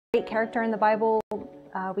great character in the Bible.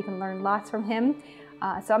 We can learn lots from him.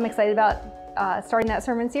 So I'm excited about starting that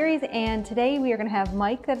sermon series. And today we are going to have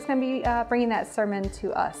Mike that's going to be bringing that sermon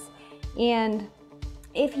to us. And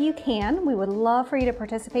if you can, we would love for you to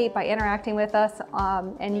participate by interacting with us.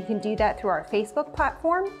 And you can do that through our Facebook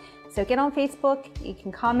platform. So get on Facebook, you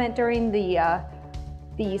can comment during the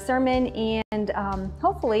sermon, and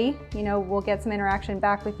hopefully, we'll get some interaction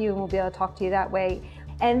back with you and we'll be able to talk to you that way.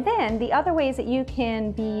 And then the other ways that you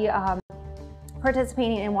can be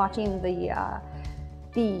participating and watching the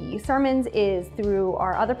sermons is through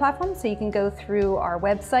our other platforms. So you can go through our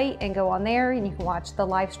website and go on there and you can watch the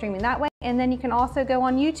live streaming that way. And then you can also go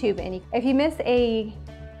on YouTube, and if you miss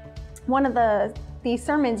one of these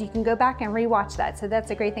sermons, you can go back and rewatch that. So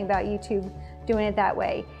that's a great thing about YouTube, doing it that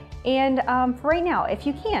way. And for right now, if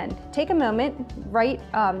you can, take a moment,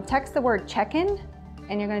 text the word check-in,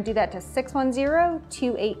 and you're going to do that to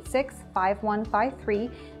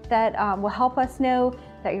 610-286-5153. That will help us know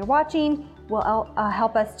that you're watching, will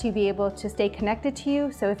help us to be able to stay connected to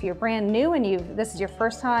you. So if you're brand new and this is your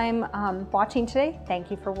first time watching today,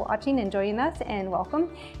 thank you for watching and joining us, and welcome.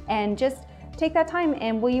 And just take that time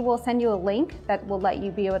and we will send you a link that will let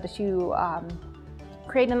you be able to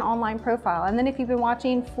create an online profile. And then if you've been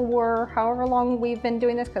watching for however long we've been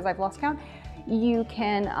doing this, because I've lost count, you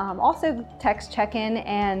can also text check-in,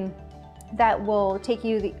 and that will take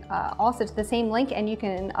you also to the same link, and you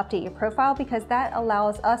can update your profile, because that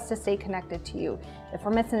allows us to stay connected to you. If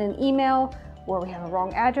we're missing an email or we have a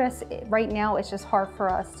wrong address, right now it's just hard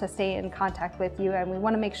for us to stay in contact with you, and we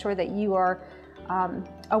want to make sure that you are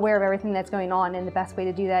aware of everything that's going on, and the best way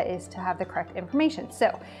to do that is to have the correct information.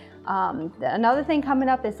 So another thing coming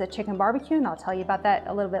up is the chicken barbecue, and I'll tell you about that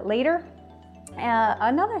a little bit later.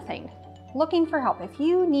 Another thing, looking for help. If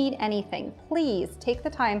you need anything, please take the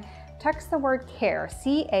time, text the word CARE,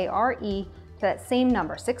 C-A-R-E, to that same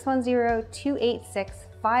number,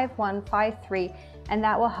 610-286-5153, and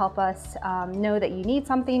that will help us know that you need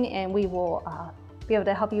something, and we will be able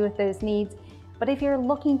to help you with those needs. But if you're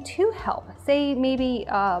looking to help, say maybe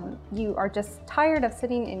you are just tired of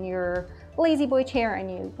sitting in your lazy boy chair and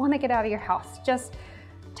you want to get out of your house, just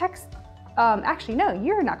text. Actually, no,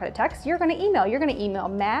 you're not going to text. You're going to email. You're going to email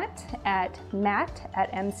Matt at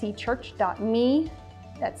mcchurch.me.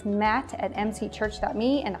 That's Matt at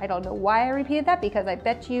mcchurch.me. And I don't know why I repeated that, because I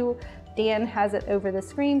bet you Dan has it over the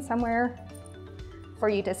screen somewhere for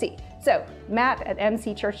you to see. So Matt at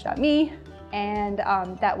mcchurch.me, and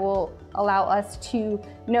that will allow us to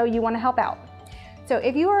know you want to help out. So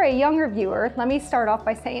if you are a younger viewer, let me start off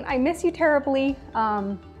by saying I miss you terribly,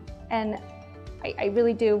 and I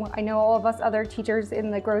really do. I know all of us other teachers in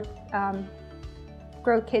the Grow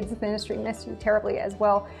Kids ministry miss you terribly as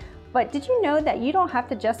well. But did you know that you don't have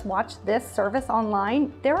to just watch this service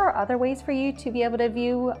online? There are other ways for you to be able to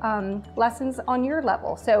view lessons on your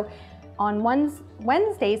level. So on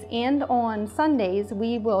Wednesdays and on Sundays,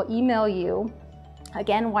 we will email you.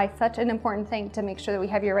 Again, why such an important thing to make sure that we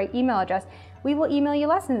have your right email address. We will email you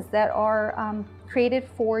lessons that are created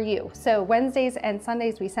for you. So Wednesdays and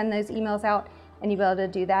Sundays, we send those emails out, and you'll be able to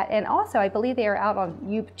do that. And also, I believe they are out on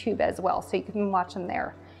YouTube as well, so you can watch them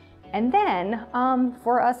there. And then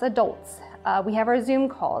for us adults, we have our Zoom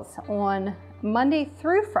calls on Monday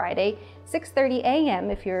through Friday, 6:30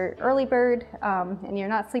 a.m. If you're early bird and you're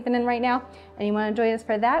not sleeping in right now and you want to join us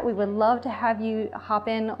for that, we would love to have you hop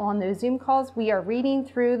in on those Zoom calls. We are reading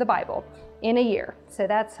through the Bible in a year. So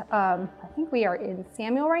that's, I think we are in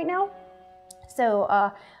Samuel right now. So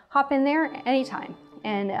hop in there anytime.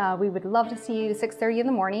 And we would love to see you 6:30 in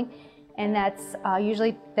the morning. And that's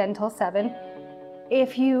usually then till 7.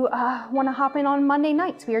 If you want to hop in on Monday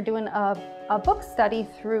nights, we are doing a book study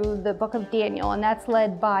through the book of Daniel, and that's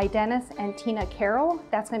led by Dennis and Tina Carroll.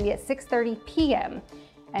 That's going to be at 6:30 p.m.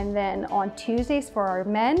 And then on Tuesdays for our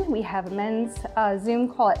men, we have a men's Zoom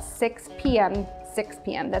call at 6 p.m. 6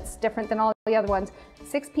 p.m. That's different than all the other ones.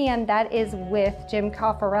 6 p.m. That is with Jim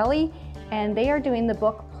Caffarelli, and they are doing the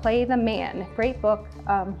book Play the Man. Great book.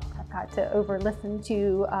 I've got to listen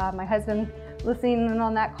to my husband listening in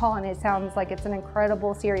on that call, and it sounds like it's an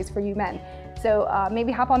incredible series for you men. So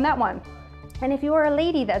maybe hop on that one. And if you are a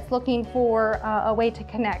lady that's looking for a way to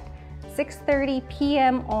connect, 6:30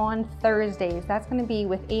 p.m. on Thursdays. That's going to be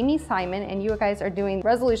with Amy Simon, and you guys are doing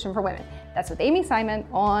Resolution for Women. That's with Amy Simon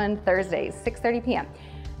on Thursdays, 6:30 p.m.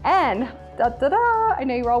 And I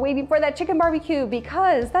know you're all waiting for that chicken barbecue,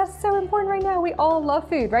 because that's so important right now. We all love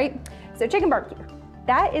food, right? So chicken barbecue.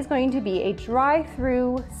 That is going to be a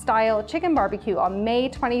drive-through style chicken barbecue on May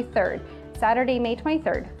 23rd, Saturday, May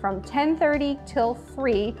 23rd, from 10:30 till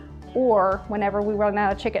 3, or whenever we run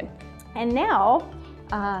out of chicken. And now,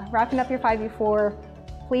 wrapping up your 5 before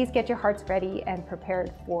please get your hearts ready and prepared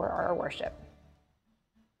for our worship.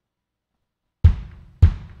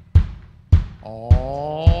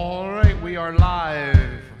 All right, we are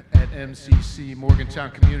live at MCC,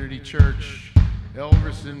 Morgantown Community Church,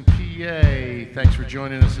 Elverson, PA. Thanks for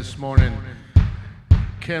joining us this morning.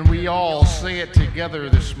 Can we all sing it together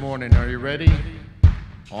this morning? Are you ready?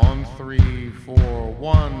 On 3, 4,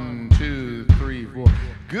 1, 2, 3, 4.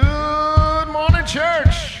 Good morning,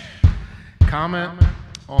 church. Comment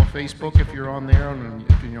on Facebook if you're on there.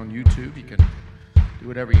 If you're on YouTube, you can do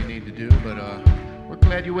whatever you need to do. But we're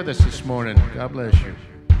glad you're with us this morning. God bless you.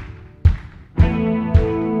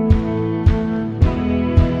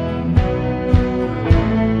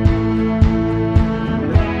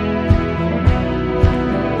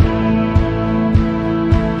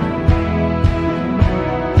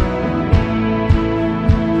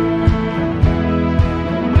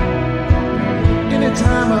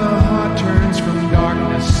 Anytime a heart turns from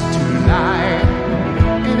darkness to light,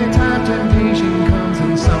 anytime temptation comes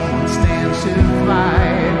and someone stands to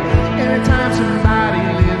fight, anytime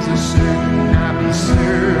somebody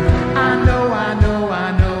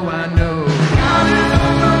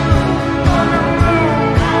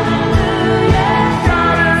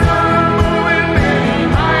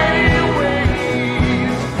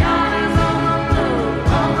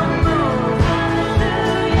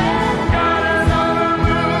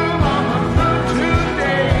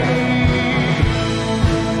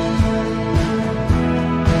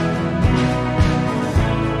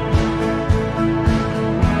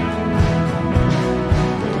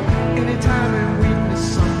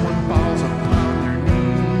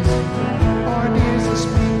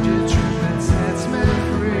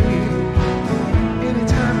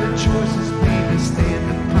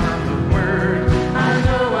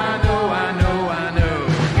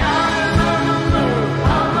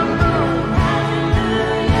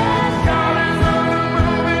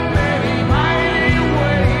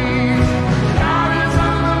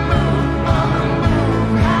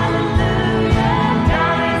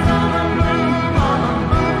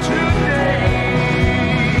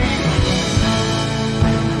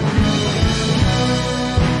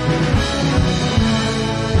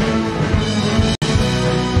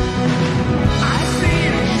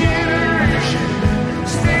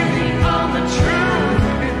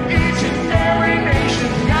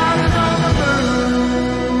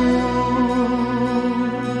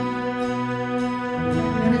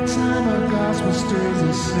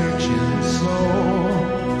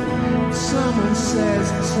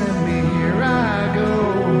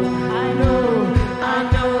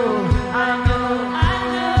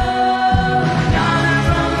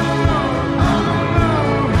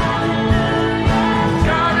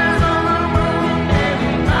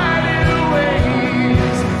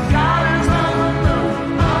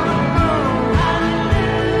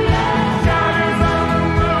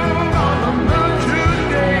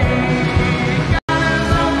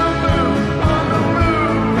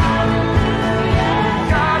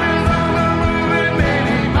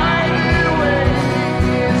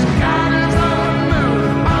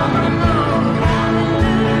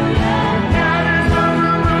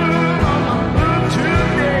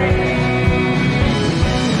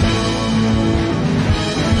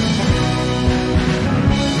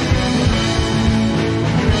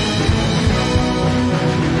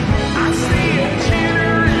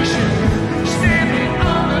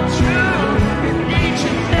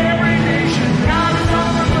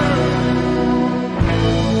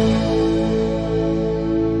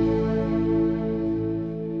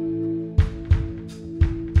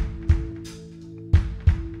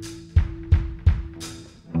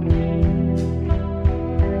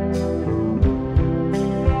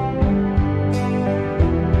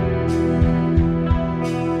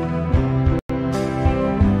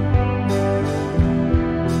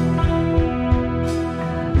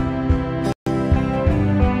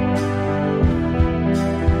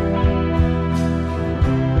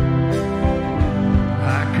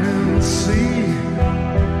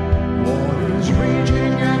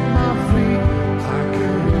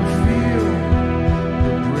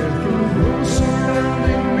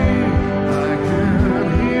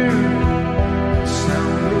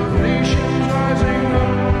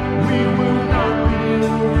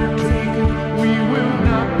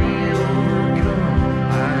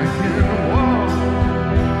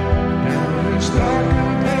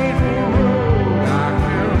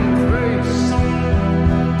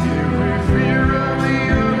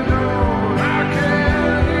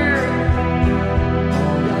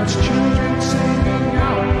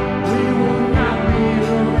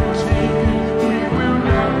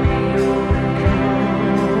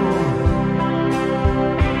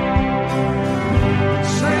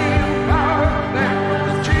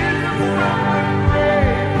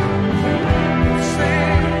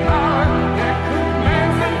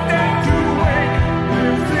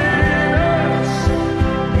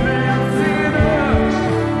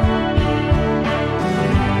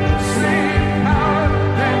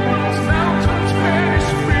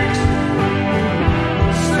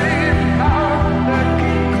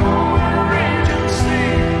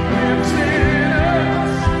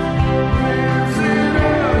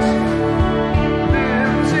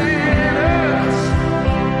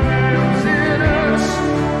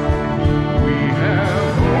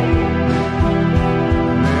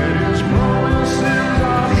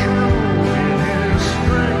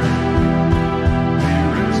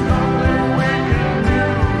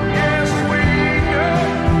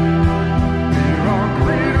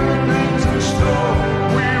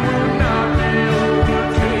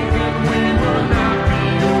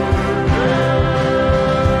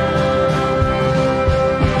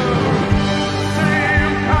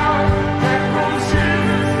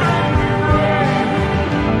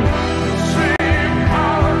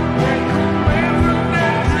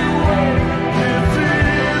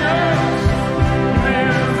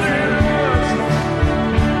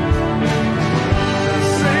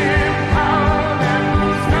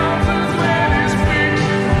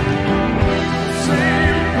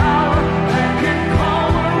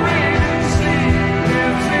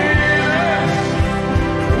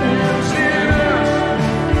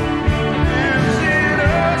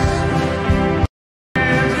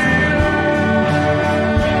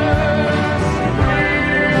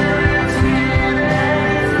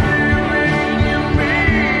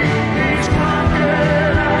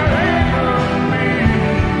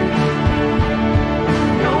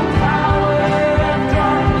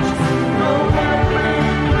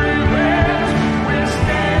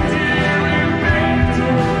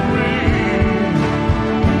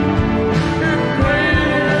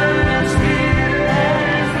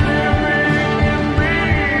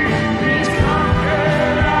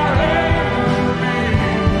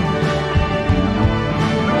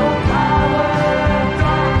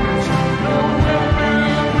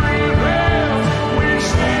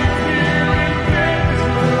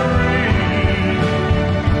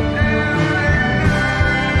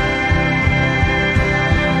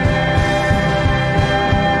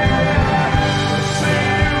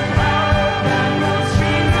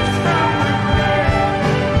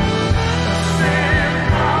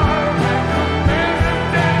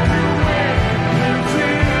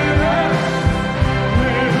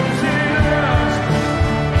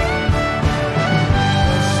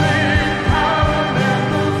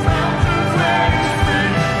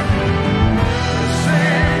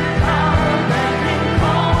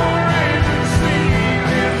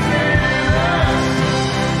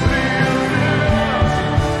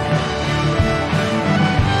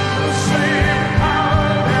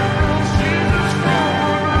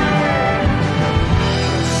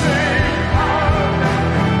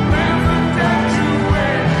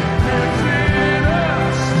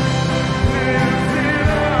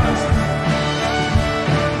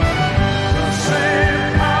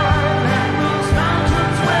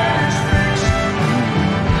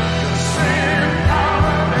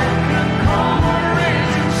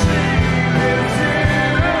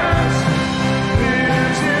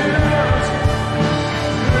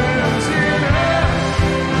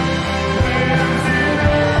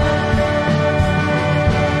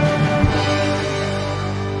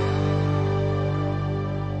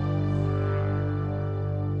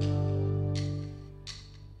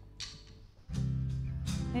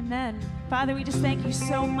Father, we just thank you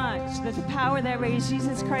so much that the power that raised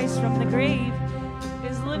Jesus Christ from the grave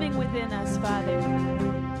is living within us, Father.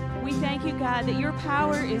 We thank you, God, that your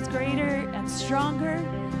power is greater and stronger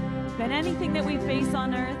than anything that we face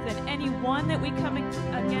on earth, than anyone that we come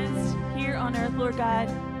against here on earth, Lord God.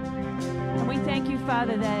 And we thank you,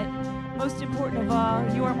 Father, that most important of all,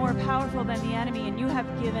 you are more powerful than the enemy, and you have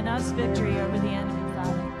given us victory over the enemy,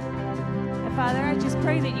 Father. And Father, I just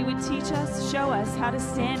pray that you would teach us, show us how to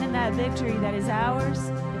stand in that victory that is ours,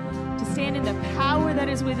 to stand in the power that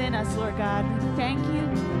is within us, Lord God. We thank you.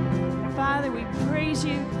 Father, we praise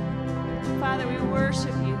you. Father, we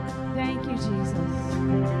worship you. Thank you, Jesus.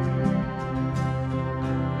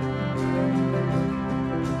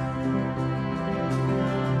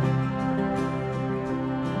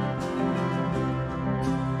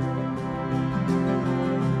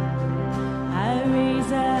 I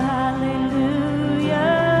raise a hallelujah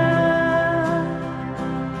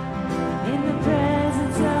in the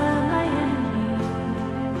presence of my enemy.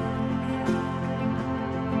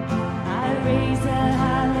 I raise a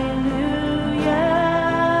hallelujah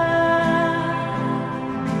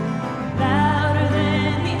louder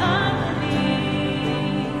than the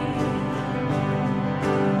unbelief.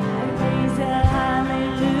 I raise a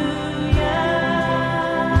hallelujah.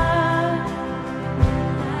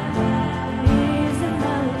 Is a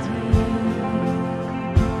melody.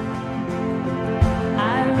 I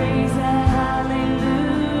raise a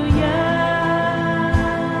hallelujah.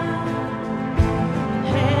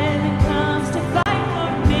 Heaven comes to fight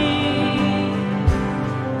for me.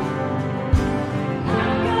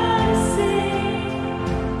 I'm gonna sing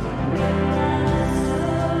another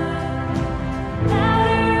story.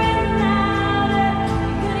 Louder and louder,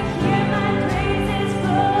 you're gonna hear my praises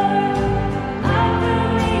roar. Up from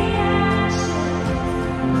the ashes,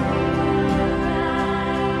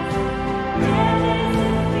 death is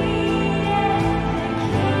defeated, the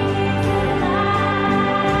King is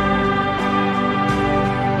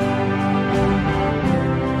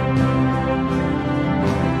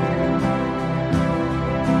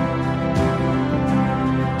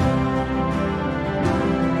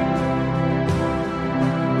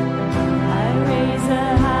I raise a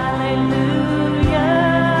hallelujah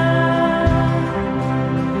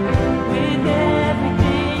with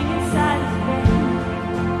everything inside of me.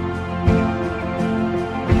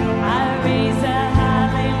 I raise a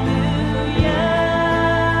hallelujah.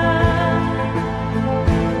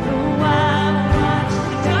 Oh, I watch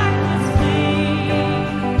the darkness flee.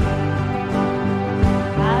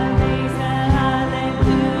 I raise a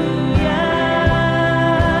hallelujah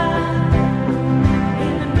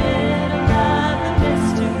in the middle of the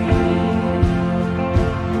mystery.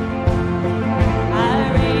 I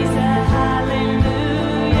raise a hallelujah.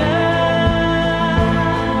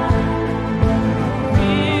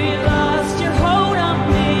 You lost your hold on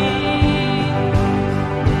me.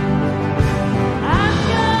 I'm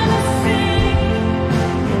gonna sing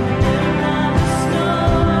in the middle of the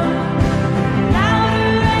storm.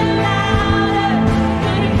 Louder and louder,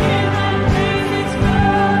 gonna hear my praises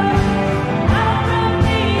roar. Out from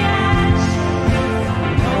the ashes,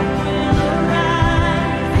 hope will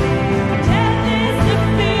arise. Death is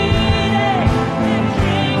defeated, the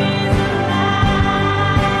King is alive.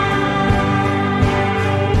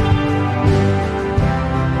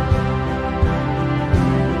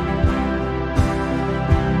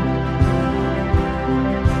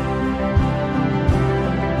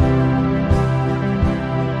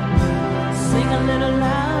 Sing a little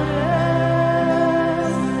louder.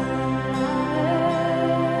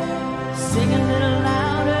 Sing a little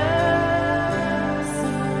louder.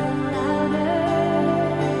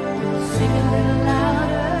 Sing a little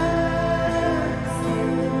louder.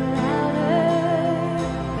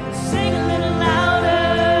 Sing a little louder.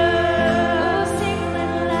 Sing a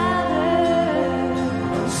little louder.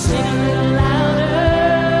 Sing a little louder.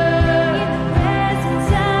 In the presence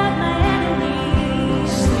of my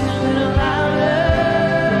enemies. Sing a little louder.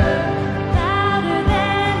 Louder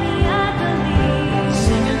than the unbelief.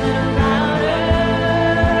 Sing a little louder.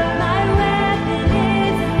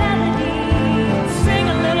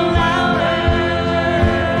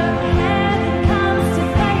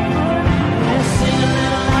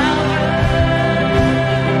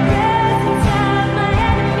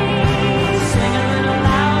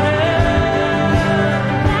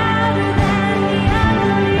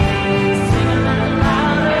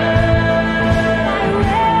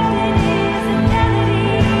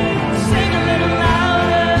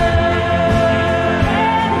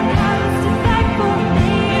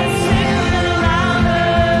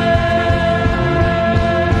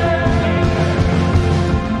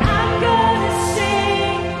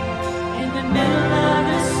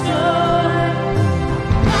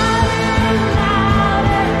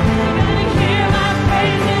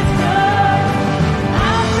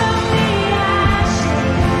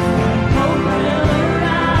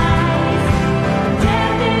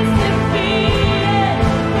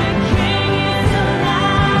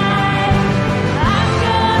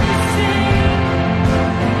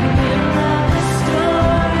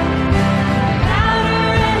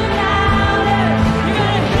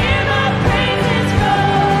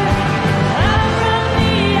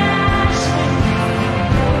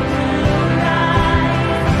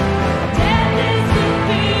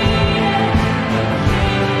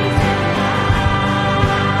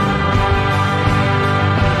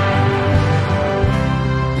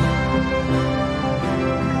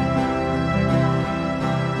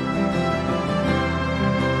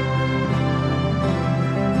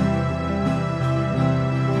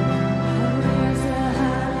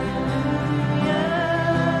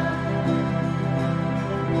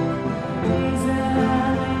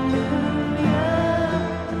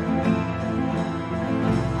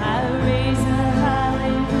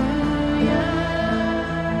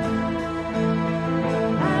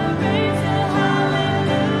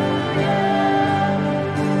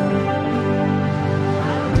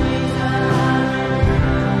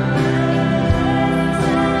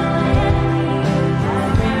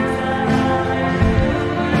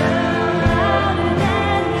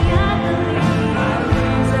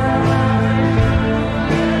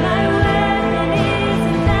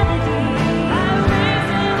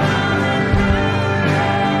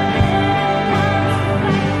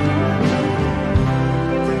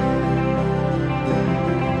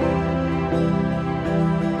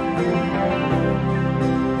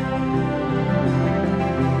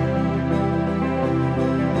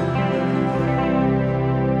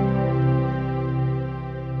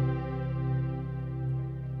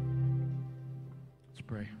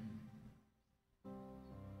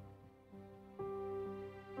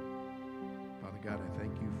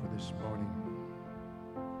 this morning.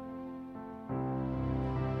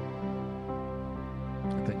 I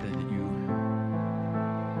think that you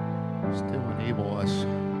still enable us,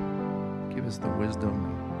 give us the wisdom,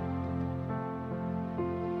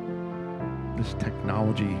 this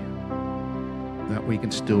technology, that we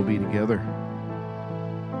can still be together.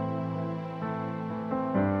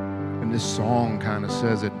 And this song kind of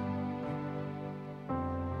says it.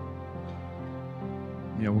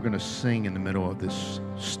 You know, we're going to sing in the middle of this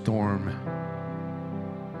storm.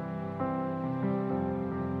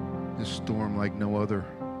 This storm like no other.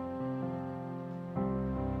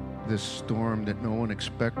 This storm that no one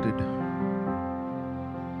expected.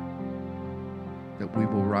 That we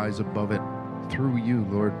will rise above it through you,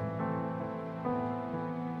 Lord.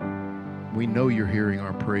 We know you're hearing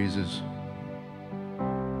our praises.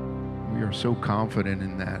 We are so confident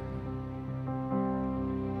in that.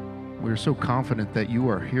 We're so confident that you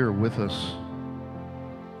are here with us.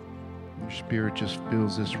 Your Spirit just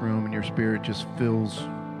fills this room, and your Spirit just fills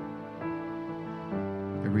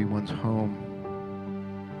everyone's home.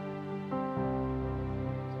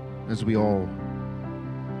 As we all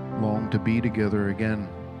long to be together again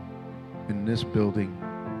in this building,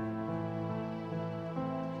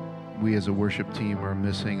 we as a worship team are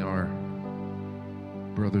missing our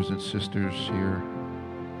brothers and sisters here.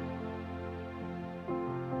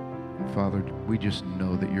 Father, we just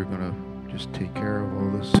know that you're going to just take care of all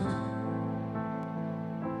this.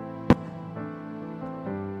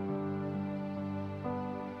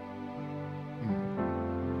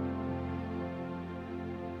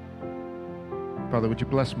 Father, would you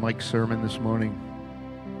bless Mike's sermon this morning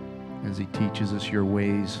as he teaches us your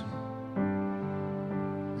ways,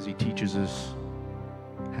 as he teaches us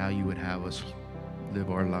how you would have us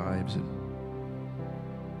live our lives, and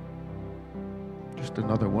just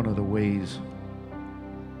another one of the ways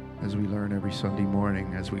as we learn every Sunday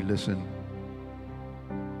morning, as we listen.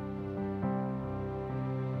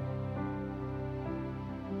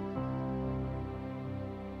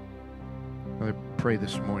 I pray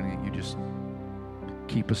this morning that you just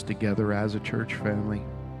keep us together as a church family.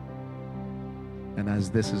 And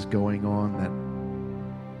as this is going on, that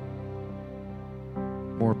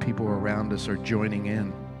more people around us are joining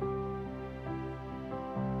in.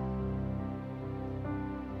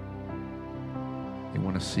 They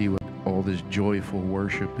want to see what all this joyful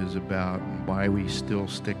worship is about and why we still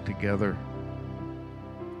stick together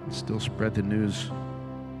and still spread the news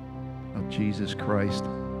of Jesus Christ.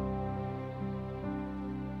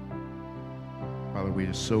 Father, we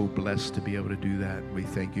are so blessed to be able to do that. We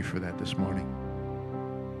thank you for that this morning.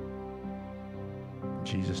 In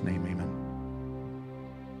Jesus' name, amen.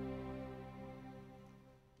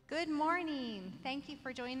 Good morning. Thank you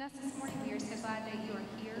for joining us this morning. We are so glad that you are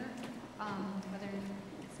here. Whether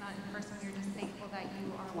it's not in person, we're just thankful that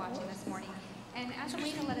you are watching this morning. And as a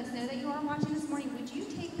way to let us know that you are watching this morning, would you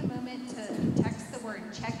take the moment to text the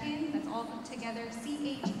word check-in, that's all put together,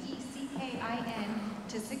 CHECKIN,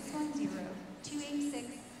 to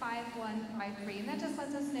 610-286-5153. And that just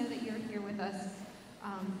lets us know that you're here with us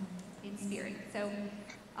in spirit. So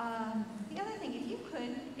the other thing,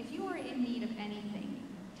 if you are in need of anything,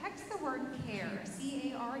 text the word CARE,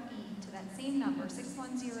 C-A-R-E, to that same number,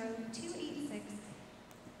 610-286-5153.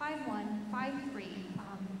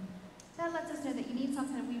 That lets us know that you need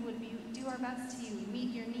something, and we would do our best to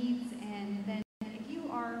meet your needs. And then if you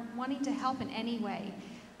are wanting to help in any way,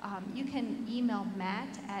 you can email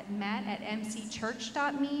Matt at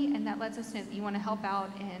mcchurch.me, and that lets us know that you want to help out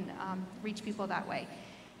and reach people that way.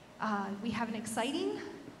 We have an exciting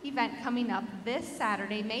event coming up this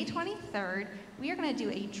Saturday, May 23rd. We are going to do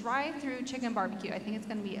a drive-through chicken barbecue. I think it's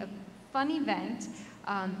going to be a fun event.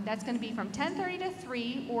 That's going to be from 10:30 to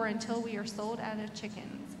 3 or until we are sold out of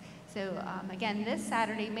chickens. So again, this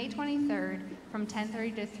Saturday, May 23rd, from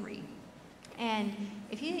 10:30 to 3. And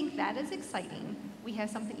if you think that is exciting, we have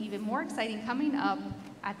something even more exciting coming up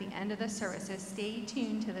at the end of the service. So stay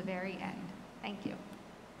tuned to the very end. Thank you.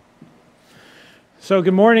 So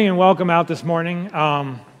good morning and welcome out this morning.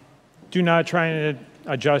 Do not try to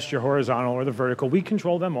adjust your horizontal or the vertical. We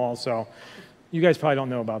control them all, so you guys probably don't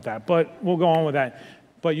know about that, but we'll go on with that.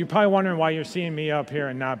 But you're probably wondering why you're seeing me up here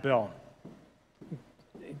and not Bill.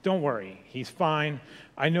 Don't worry, he's fine.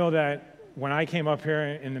 I know that when I came up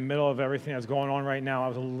here in the middle of everything that's going on right now, I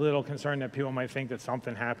was a little concerned that people might think that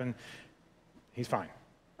something happened. He's fine.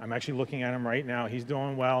 I'm actually looking at him right now. He's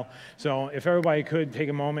doing well. So if everybody could take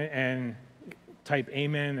a moment and type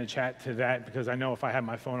amen in the chat to that, because I know if I had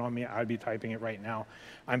my phone on me, I'd be typing it right now.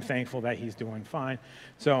 I'm thankful that he's doing fine.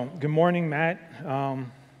 So good morning, Matt.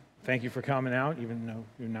 Thank you for coming out, even though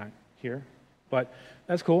you're not here. But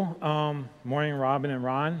that's cool. Morning, Robin and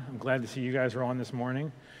Ron. I'm glad to see you guys are on this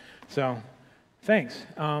morning. So thanks.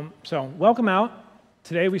 So welcome out.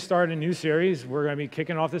 Today we start a new series. We're going to be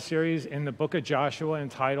kicking off this series in the book of Joshua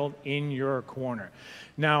entitled In Your Corner.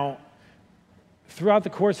 Now, throughout the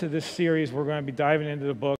course of this series, we're going to be diving into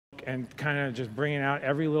the book and kind of just bringing out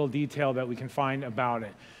every little detail that we can find about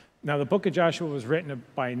it. Now, the book of Joshua was written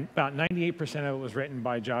by, about 98% of it was written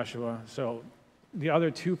by Joshua. So the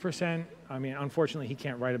other 2%, I mean, unfortunately, he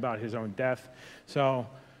can't write about his own death. So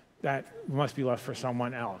that must be left for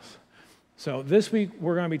someone else. So this week,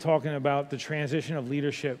 we're going to be talking about the transition of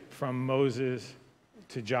leadership from Moses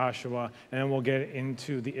to Joshua, and then we'll get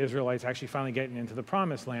into the Israelites actually finally getting into the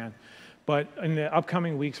Promised Land. But in the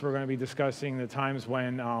upcoming weeks, we're going to be discussing the times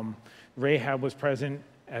when Rahab was present,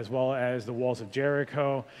 as well as the walls of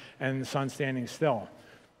Jericho and the sun standing still.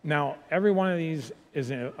 Now, every one of these is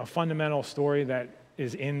a fundamental story that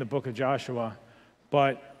is in the book of Joshua,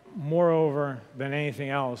 but moreover than anything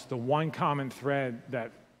else, the one common thread that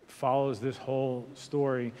follows this whole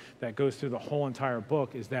story that goes through the whole entire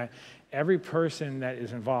book is that every person that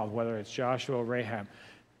is involved, whether it's Joshua or Rahab,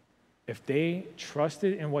 if they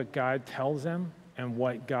trusted in what God tells them and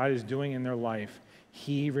what God is doing in their life,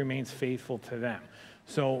 he remains faithful to them.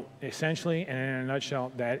 So essentially, and in a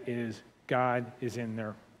nutshell, that is God is in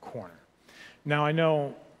their corner. Now, I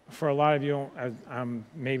know for a lot of you,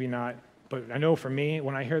 maybe not, but I know for me,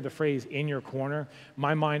 when I hear the phrase in your corner,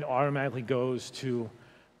 my mind automatically goes to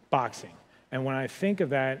boxing. And when I think of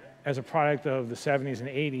that as a product of the 70s and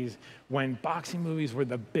 80s, when boxing movies were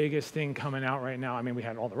the biggest thing coming out right now, I mean, we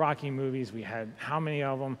had all the Rocky movies, we had how many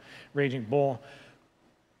of them, Raging Bull.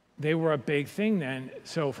 They were a big thing then.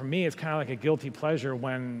 So for me, it's kind of like a guilty pleasure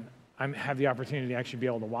when I have the opportunity to actually be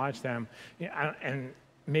able to watch them. And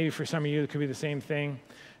maybe for some of you, it could be the same thing.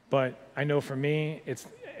 But I know for me, it's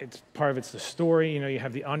part of it's the story. You know, you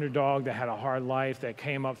have the underdog that had a hard life, that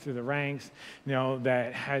came up through the ranks, you know,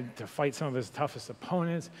 that had to fight some of his toughest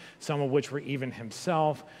opponents, some of which were even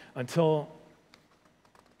himself, until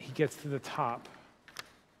he gets to the top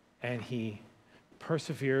and he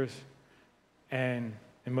perseveres, and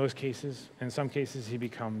in some cases, he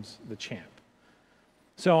becomes the champ.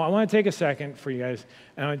 So I want to take a second for you guys,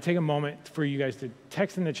 and I want to take a moment for you guys to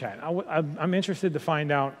text in the chat. I'm interested to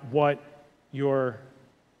find out what your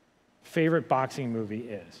favorite boxing movie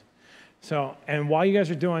is. So, and while you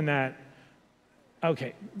guys are doing that,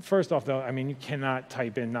 okay, first off though, I mean, you cannot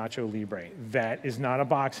type in Nacho Libre. That is not a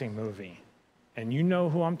boxing movie. And you know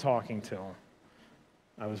who I'm talking to.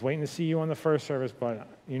 I was waiting to see you on the first service, but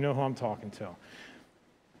you know who I'm talking to.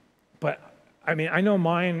 But, I mean, I know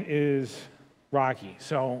mine is Rocky.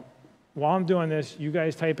 So while I'm doing this, you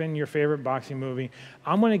guys type in your favorite boxing movie.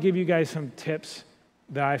 I'm going to give you guys some tips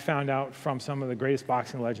that I found out from some of the greatest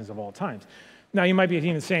boxing legends of all times. Now, you might be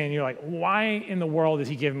even saying, you're like, why in the world is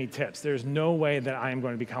he giving me tips? There's no way that I am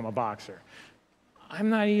going to become a boxer. I'm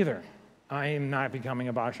not either. I am not becoming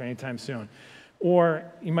a boxer anytime soon. Or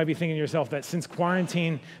you might be thinking to yourself that since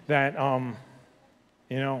quarantine that,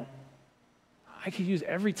 you know, I could use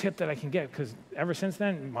every tip that I can get, because ever since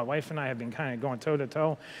then, my wife and I have been kind of going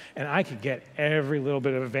toe-to-toe, and I could get every little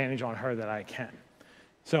bit of advantage on her that I can.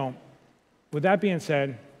 So with that being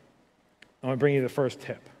said, I'm going to bring you the first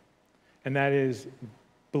tip, and that is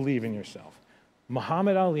believe in yourself.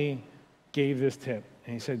 Muhammad Ali gave this tip,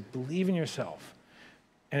 and he said, believe in yourself.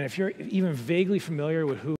 And if you're even vaguely familiar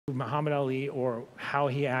with who Muhammad Ali or how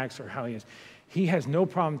he acts or how he is, he has no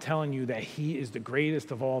problem telling you that he is the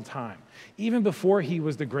greatest of all time. Even before he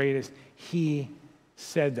was the greatest, he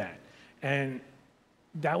said that. And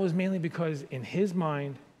that was mainly because in his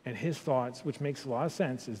mind and his thoughts, which makes a lot of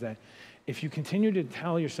sense, is that if you continue to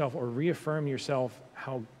tell yourself or reaffirm yourself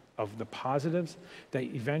of the positives, that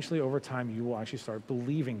eventually over time you will actually start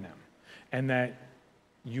believing them, and that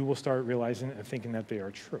you will start realizing and thinking that they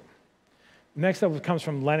are true. Next up comes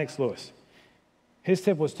from Lennox Lewis. His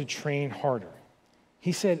tip was to train harder.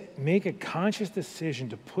 He said, make a conscious decision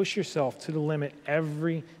to push yourself to the limit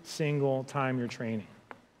every single time you're training.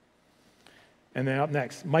 And then up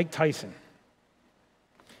next, Mike Tyson.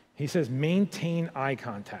 He says, maintain eye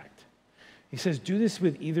contact. He says, do this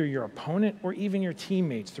with either your opponent or even your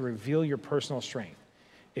teammates to reveal your personal strength.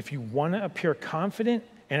 If you want to appear confident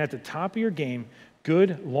and at the top of your game,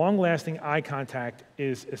 good, long-lasting eye contact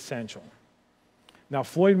is essential. Now,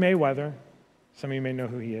 Floyd Mayweather, some of you may know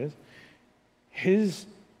who he is, his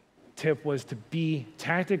tip was to be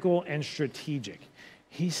tactical and strategic.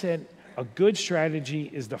 He said, a good strategy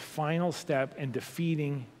is the final step in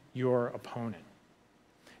defeating your opponent.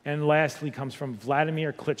 And lastly comes from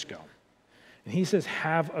Vladimir Klitschko. And he says,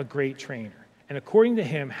 have a great trainer. And according to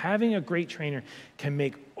him, having a great trainer can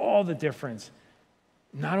make all the difference.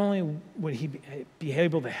 Not only would he be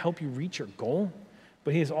able to help you reach your goal,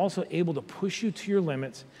 but he is also able to push you to your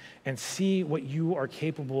limits and see what you are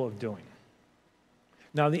capable of doing.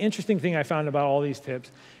 Now, the interesting thing I found about all these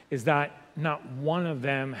tips is that not one of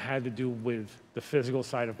them had to do with the physical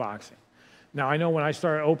side of boxing. Now, I know when I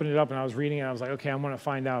started opening it up and I was reading it, I was like, okay, I'm going to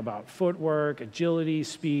find out about footwork, agility,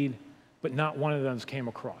 speed, but not one of them came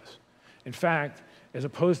across. In fact, as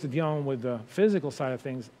opposed to dealing with the physical side of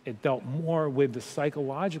things, it dealt more with the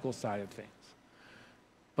psychological side of things.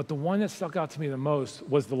 But the one that stuck out to me the most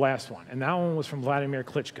was the last one, and that one was from Vladimir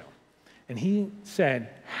Klitschko. And he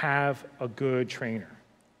said, have a good trainer.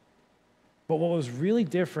 But what was really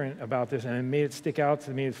different about this, and it made it stick out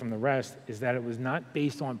to me from the rest, is that it was not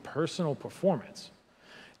based on personal performance.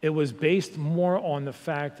 It was based more on the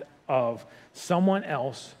fact of someone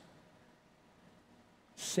else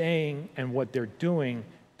saying and what they're doing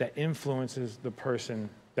that influences the person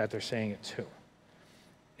that they're saying it to.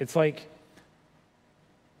 It's like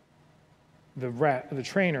the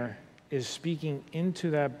trainer is speaking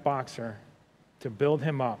into that boxer to build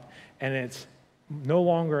him up, and it's no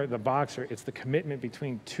longer the boxer, it's the commitment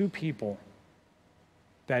between two people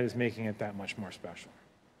that is making it that much more special.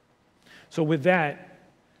 So with that,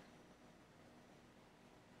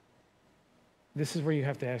 this is where you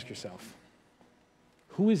have to ask yourself,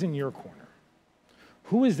 who is in your corner?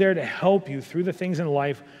 Who is there to help you through the things in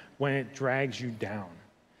life when it drags you down?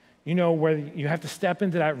 You know, where you have to step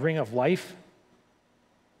into that ring of life.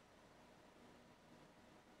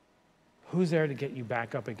 Who's there to get you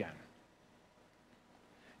back up again?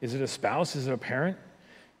 Is it a spouse? Is it a parent?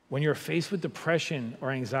 When you're faced with depression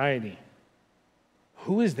or anxiety,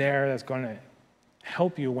 who is there that's going to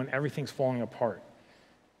help you when everything's falling apart?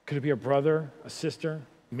 Could it be a brother, a sister,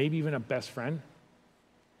 maybe even a best friend?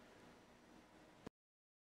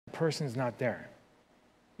 The person's not there.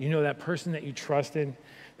 You know, that person that you trusted,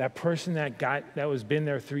 that person that was been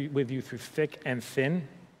there with you through thick and thin.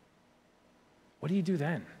 What do you do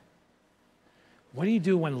then? What do you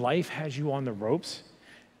do when life has you on the ropes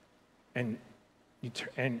and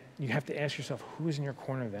you have to ask yourself, who is in your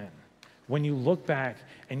corner then? When you look back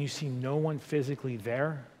and you see no one physically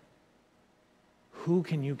there, who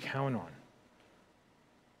can you count on?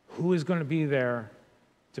 Who is going to be there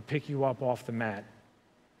to pick you up off the mat?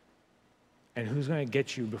 And who's going to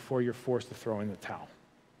get you before you're forced to throw in the towel?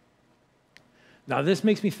 Now, this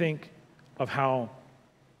makes me think of how,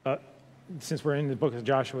 since we're in the book of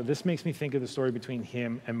Joshua, this makes me think of the story between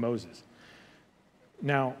him and Moses.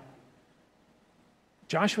 Now,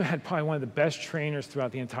 Joshua had probably one of the best trainers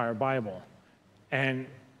throughout the entire Bible. And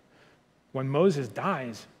when Moses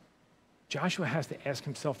dies, Joshua has to ask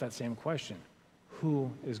himself that same question.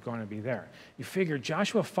 Who is going to be there? You figure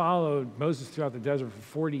Joshua followed Moses throughout the desert for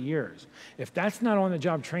 40 years. If that's not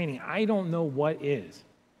on-the-job training, I don't know what is.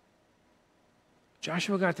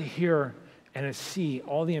 Joshua got to hear and to see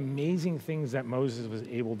all the amazing things that Moses was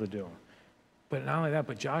able to do. But not only that,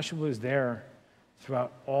 but Joshua was there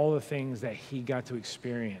throughout all the things that he got to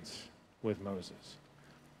experience with Moses.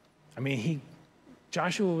 I mean,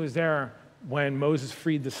 Joshua was there when Moses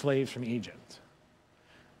freed the slaves from Egypt.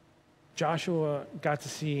 Joshua got to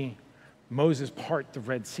see Moses part the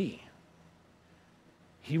Red Sea.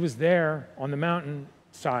 He was there on the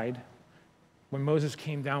mountainside when Moses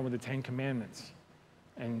came down with the 10 Commandments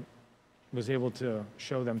and was able to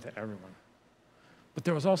show them to everyone. But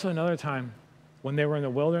there was also another time when they were in the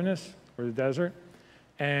wilderness or the desert,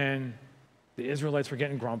 and the Israelites were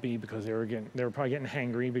getting grumpy because they were probably getting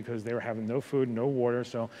hangry because they were having no food, no water,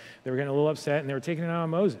 so they were getting a little upset, and they were taking it out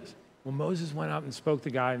on Moses. Well, Moses went up and spoke to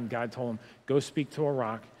God, and God told him, go speak to a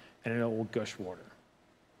rock, and it will gush water.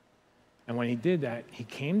 And when he did that, he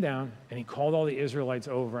came down, and he called all the Israelites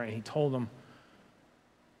over, and he told them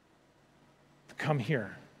to come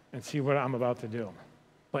here and see what I'm about to do.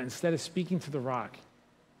 But instead of speaking to the rock,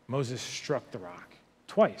 Moses struck the rock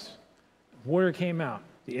twice. Water came out.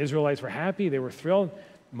 The Israelites were happy. They were thrilled.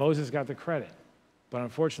 Moses got the credit. But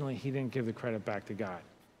unfortunately, he didn't give the credit back to God.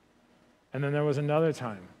 And then there was another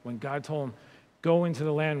time when God told him, go into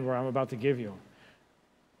the land where I'm about to give you.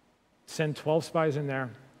 Send 12 spies in there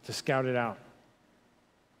to scout it out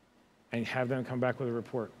and have them come back with a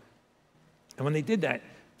report. And when they did that,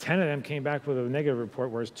 10 of them came back with a negative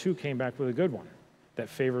report, whereas 2 came back with a good one that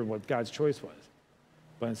favored what God's choice was.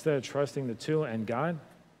 But instead of trusting the 2 and God,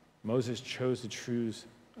 Moses chose to trust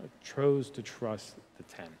the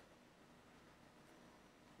 10.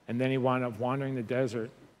 And then he wound up wandering the desert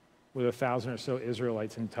with 1,000 or so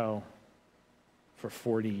Israelites in tow for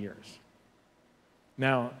 40 years.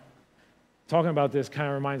 Now, talking about this kind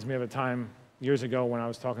of reminds me of a time years ago when I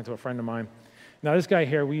was talking to a friend of mine. Now, this guy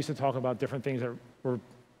here, we used to talk about different things that were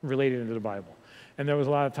related to the Bible. And there was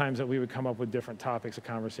a lot of times that we would come up with different topics of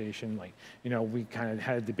conversation. Like, we kind of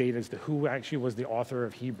had a debate as to who actually was the author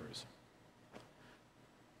of Hebrews.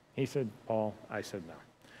 He said Paul, I said no.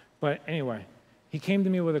 But anyway, he came to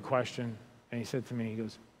me with a question, and he said to me, he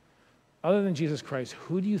goes, other than Jesus Christ,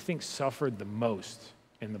 who do you think suffered the most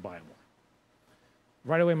in the Bible?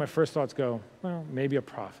 Right away, my first thoughts go, well, maybe a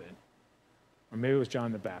prophet, or maybe it was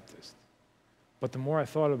John the Baptist. But the more I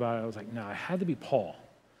thought about it, I was like, no, it had to be Paul.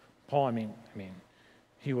 Paul, I mean,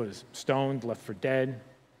 he was stoned, left for dead,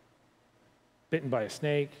 bitten by a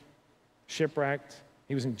snake, shipwrecked.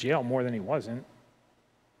 He was in jail more than he wasn't.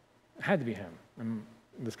 It had to be him. And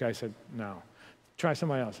this guy said, no, try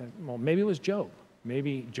somebody else. Well, maybe it was Job.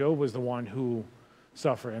 Maybe Job was the one who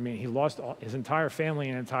suffered. He lost his entire family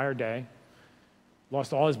in an entire day,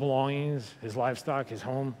 lost all his belongings, his livestock, his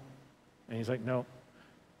home. And he's like, no.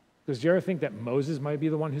 Because do you ever think that Moses might be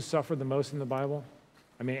the one who suffered the most in the Bible?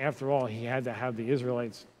 After all, he had to have the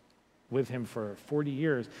Israelites with him for 40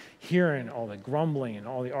 years, hearing all the grumbling and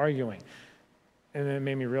all the arguing. And then it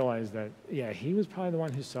made me realize that, yeah, he was probably the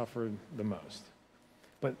one who suffered the most.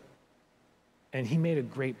 And he made a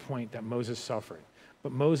great point that Moses suffered.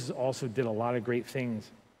 But Moses also did a lot of great things.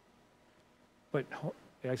 But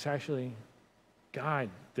it's actually, God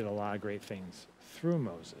did a lot of great things through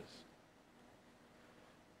Moses.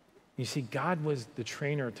 You see, God was the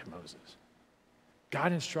trainer to Moses.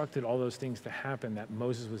 God instructed all those things to happen that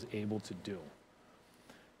Moses was able to do.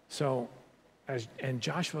 And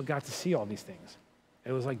Joshua got to see all these things.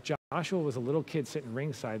 It was like Joshua was a little kid sitting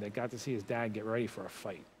ringside that got to see his dad get ready for a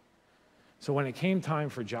fight. So when it came time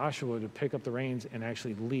for Joshua to pick up the reins and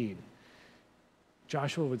actually lead,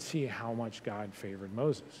 Joshua would see how much God favored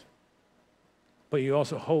Moses. But you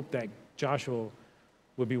also hope that Joshua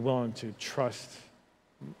would be willing to trust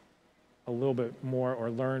a little bit more or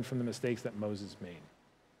learn from the mistakes that Moses made.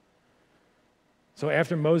 So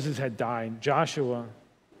after Moses had died, Joshua,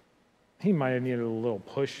 he might have needed a little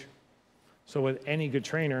push. So with any good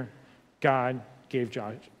trainer, God gave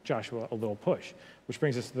Joshua a little push, which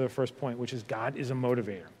brings us to the first point, which is God is a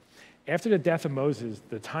motivator. After the death of Moses,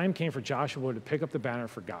 the time came for Joshua to pick up the banner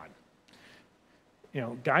for God.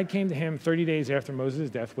 God came to him 30 days after Moses'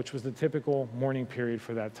 death, which was the typical mourning period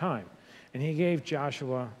for that time. And he gave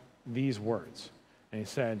Joshua these words. And he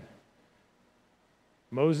said,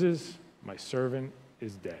 Moses, my servant,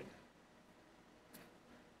 is dead.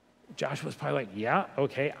 Joshua's probably like, yeah,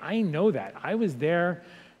 okay, I know that. I was there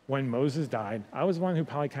when Moses died. I was the one who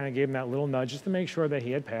probably kind of gave him that little nudge just to make sure that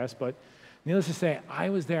he had passed. But needless to say, I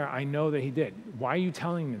was there. I know that he did. Why are you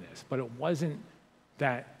telling me this? But it wasn't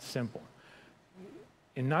that simple.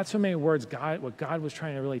 In not so many words, what God was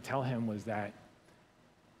trying to really tell him was that,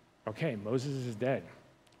 okay, Moses is dead.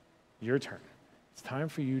 Your turn. It's time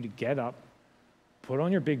for you to get up, put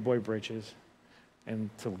on your big boy britches, and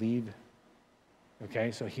to lead.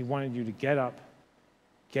 Okay, so he wanted you to get up,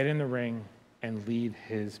 get in the ring, and lead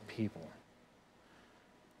his people.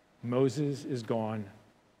 Moses is gone.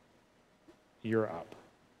 You're up.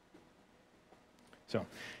 So,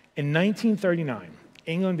 in 1939,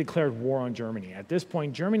 England declared war on Germany. At this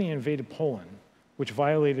point, Germany invaded Poland, which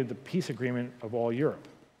violated the peace agreement of all Europe.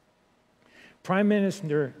 Prime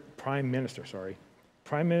Minister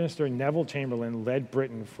Neville Chamberlain led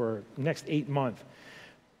Britain for the next 8 months.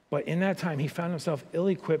 But in that time, he found himself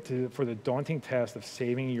ill-equipped for the daunting task of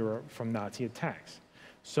saving Europe from Nazi attacks.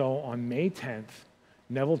 So on May 10th,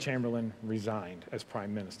 Neville Chamberlain resigned as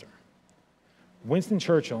prime minister. Winston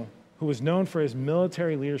Churchill, who was known for his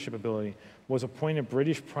military leadership ability, was appointed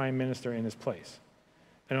British prime minister in his place.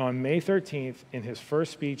 And on May 13th, in his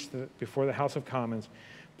first speech before the House of Commons,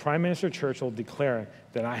 Prime Minister Churchill declared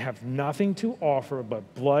that I have nothing to offer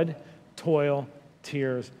but blood, toil,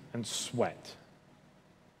 tears, and sweat.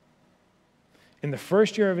 In the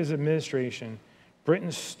first year of his administration,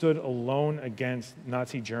 Britain stood alone against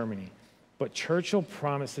Nazi Germany, but Churchill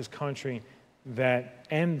promised his country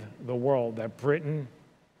and the world that Britain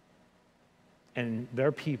and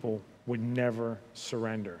their people would never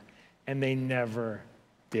surrender, and they never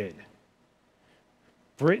did.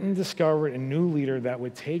 Britain discovered a new leader that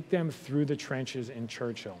would take them through the trenches in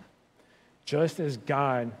Churchill, just as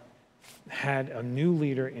God had a new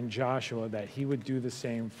leader in Joshua that he would do the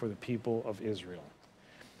same for the people of Israel.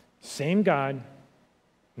 Same God,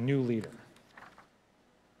 new leader.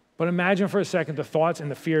 But imagine for a second the thoughts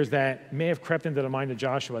and the fears that may have crept into the mind of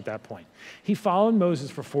Joshua at that point. He followed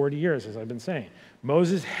Moses for 40 years, as I've been saying.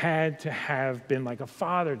 Moses had to have been like a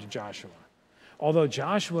father to Joshua. Although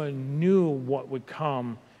Joshua knew what would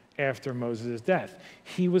come after Moses' death.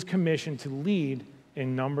 He was commissioned to lead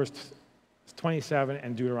in Numbers 27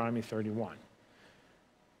 and Deuteronomy 31.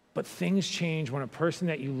 But things change when a person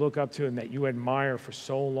that you look up to and that you admire for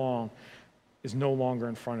so long is no longer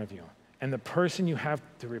in front of you. And the person you have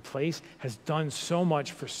to replace has done so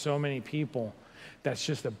much for so many people. That's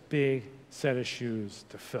just a big set of shoes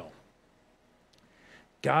to fill.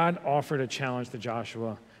 God offered a challenge to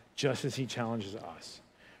Joshua just as he challenges us.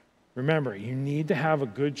 Remember, you need to have a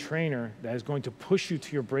good trainer that is going to push you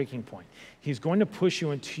to your breaking point. He's going to push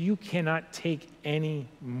you until you cannot take any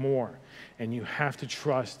more. And you have to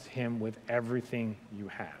trust him with everything you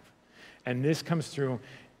have. And this comes through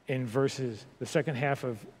in the second half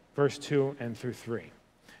of verse 2 and through 3.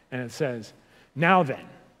 And it says, "Now then,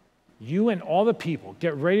 you and all the people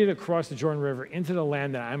get ready to cross the Jordan River into the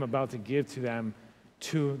land that I'm about to give to them,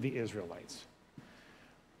 to the Israelites.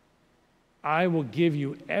 I will give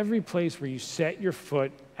you every place where you set your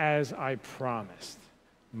foot as I promised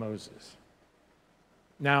Moses."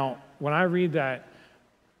 Now, when I read that,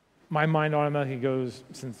 my mind automatically goes,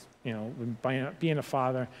 since, being a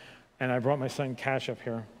father, and I brought my son Cash up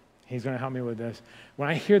here, he's going to help me with this. When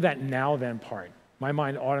I hear that "now then" part, my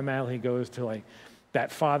mind automatically goes to like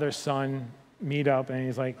that father-son meet up, and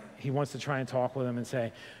he's like, he wants to try and talk with him and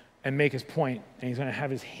say, and make his point, and he's going to have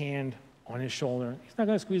his hand on his shoulder. He's not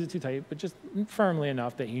going to squeeze it too tight, but just firmly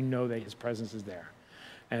enough that you know that his presence is there.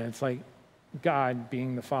 And it's like God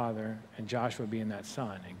being the father and Joshua being that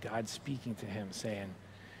son, and God speaking to him saying,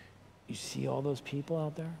 "You see all those people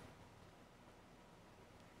out there?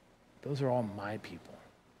 Those are all my people.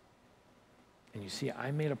 And you see,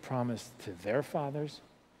 I made a promise to their fathers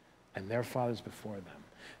and their fathers before them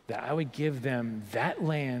that I would give them that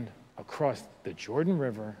land across the Jordan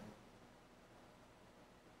River,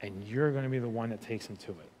 and you're going to be the one that takes them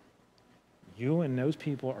to it. You and those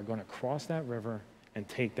people are going to cross that river and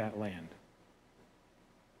take that land."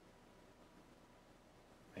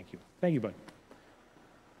 Thank you. Thank you, bud.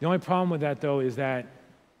 The only problem with that, though, is that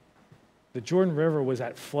the Jordan River was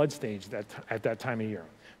at flood stage at that time of year,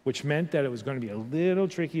 which meant that it was going to be a little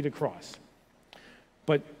tricky to cross.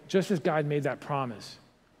 But just as God made that promise,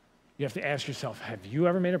 you have to ask yourself, have you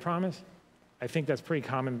ever made a promise? I think that's pretty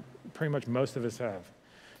common. Pretty much most of us have.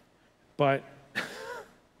 But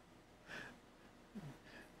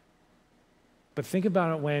think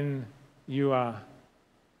about it when you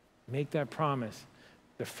make that promise,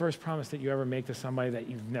 the first promise that you ever make to somebody that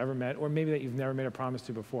you've never met, or maybe that you've never made a promise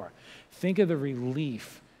to before. Think of the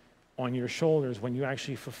relief on your shoulders when you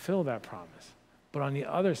actually fulfill that promise. But on the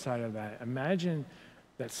other side of that, imagine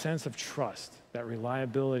that sense of trust, that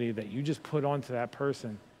reliability that you just put onto that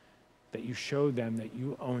person, that you showed them that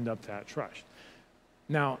you owned up to that trust.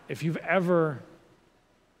 Now, if you've ever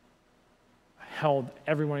held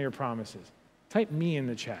every one of your promises, type me in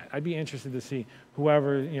the chat. I'd be interested to see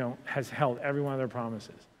whoever, has held every one of their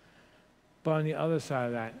promises. But on the other side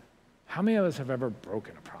of that, how many of us have ever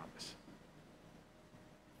broken a promise?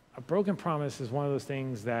 A broken promise is one of those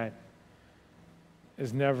things that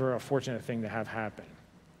is never a fortunate thing to have happen.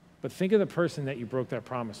 But think of the person that you broke that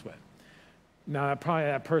promise with. Now,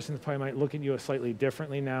 that person probably might look at you slightly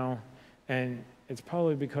differently now, and it's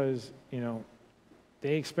probably because,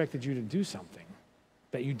 they expected you to do something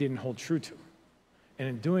that you didn't hold true to. And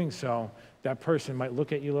in doing so, that person might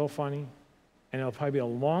look at you a little funny, and it'll probably be a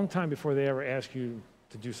long time before they ever ask you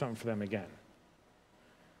to do something for them again.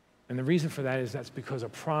 And the reason for that is that's because a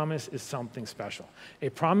promise is something special. A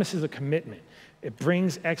promise is a commitment. It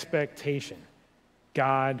brings expectation.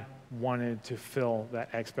 God wanted to fill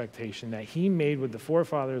that expectation that he made with the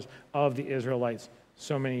forefathers of the Israelites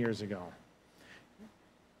so many years ago.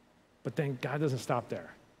 But then God doesn't stop there.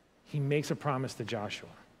 He makes a promise to Joshua.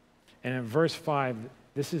 And in verse 5,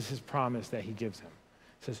 this is his promise that he gives him.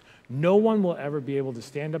 It says, "No one will ever be able to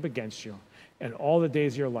stand up against you in all the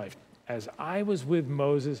days of your life. As I was with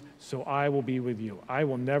Moses, so I will be with you. I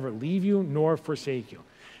will never leave you nor forsake you."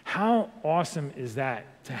 How awesome is that,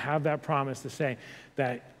 to have that promise to say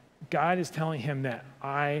that God is telling him that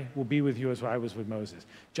I will be with you as I was with Moses.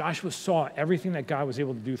 Joshua saw everything that God was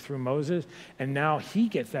able to do through Moses, and now he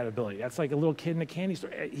gets that ability. That's like a little kid in a candy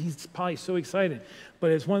store. He's probably so excited.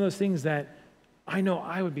 But it's one of those things that I know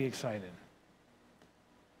I would be excited.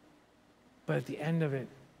 But at the end of it,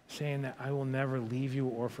 saying that I will never leave you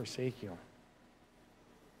or forsake you.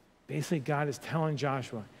 Basically, God is telling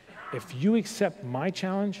Joshua, if you accept my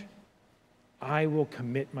challenge, I will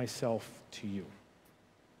commit myself to you.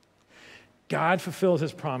 God fulfills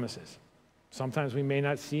his promises. Sometimes we may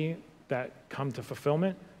not see that come to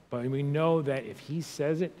fulfillment, but we know that if he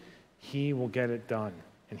says it, he will get it done,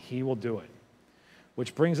 and he will do it.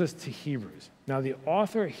 which brings us to Hebrews. Now, the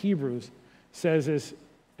author of Hebrews says this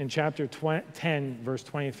in chapter 10, verse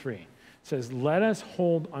 23. It says, let us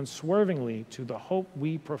hold unswervingly to the hope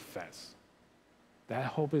we profess. That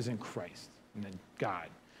hope is in Christ and in God.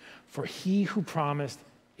 For he who promised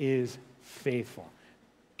is faithful.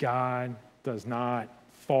 God does not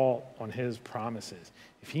fault on his promises.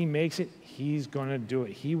 If he makes it, he's going to do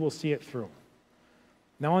it. He will see it through.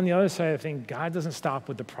 Now, on the other side of the thing, God doesn't stop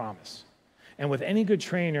with the promise. And with any good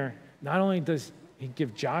trainer, not only does he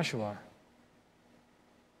give Joshua,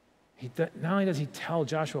 not only does he tell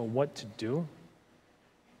Joshua what to do,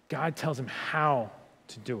 God tells him how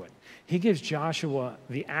to do it. He gives Joshua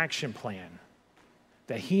the action plan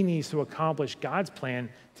that he needs to accomplish God's plan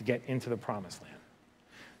to get into the promised land.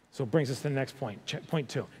 So it brings us to the next point. Point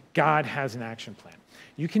 2, God has an action plan.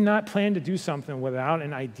 You cannot plan to do something without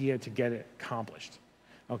an idea to get it accomplished.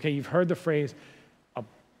 Okay, you've heard the phrase, a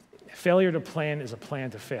failure to plan is a plan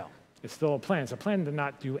to fail. It's still a plan. It's a plan to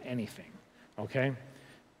not do anything, okay?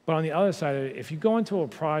 But on the other side of it, if you go into a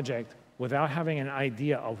project without having an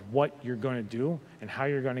idea of what you're going to do and how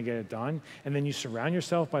you're going to get it done, and then you surround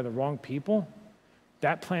yourself by the wrong people,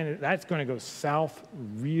 that plan, that's going to go south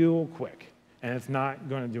real quick, and it's not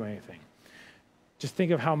going to do anything. Just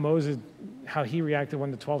think of how Moses, how he reacted when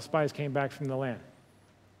the 12 spies came back from the land.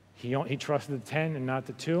 He trusted the 10 and not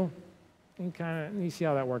the 2. And you see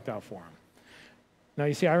how that worked out for him. Now,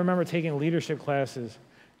 you see, I remember taking leadership classes,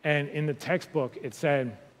 and in the textbook, it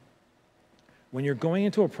said, when you're going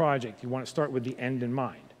into a project, you want to start with the end in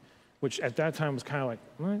mind, which at that time was kind of like,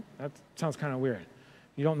 what? That sounds kind of weird.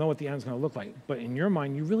 You don't know what the end's going to look like. But in your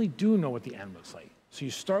mind, you really do know what the end looks like. So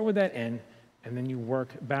you start with that end, and then you work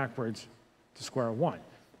backwards to square one.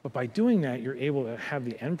 But by doing that, you're able to have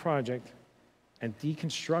the end project and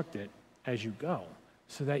deconstruct it as you go,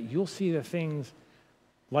 so that you'll see the things,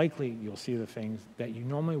 likely you'll see the things that you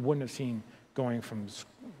normally wouldn't have seen going from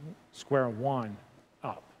square one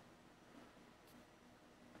up.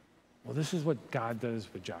 Well, this is what God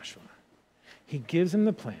does with Joshua. He gives him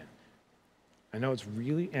the plan. I know it's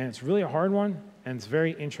really a hard one, and it's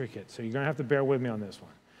very intricate, so you're going to have to bear with me on this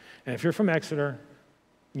one. And if you're from Exeter,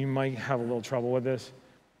 you might have a little trouble with this.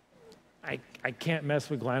 I can't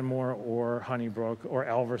mess with Glenmore or Honeybrook or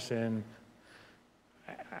Elverson.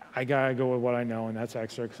 I got to go with what I know, and that's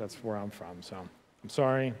Exeter because that's where I'm from. So I'm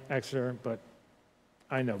sorry, Exeter, but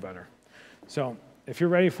I know better. So if you're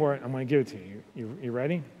ready for it, I'm going to give it to you. You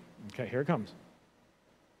ready? Okay, here it comes.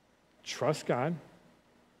 Trust God,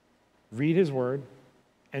 read his word,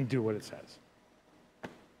 and do what it says.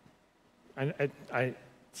 And it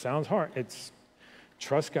sounds hard. It's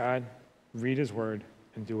trust God, read his word,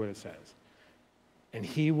 and do what it says. And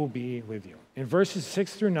he will be with you. In verses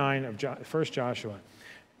 6 through 9 of 1 Joshua,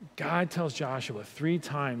 God tells Joshua 3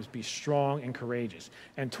 times, be strong and courageous.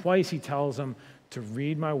 And twice he tells him to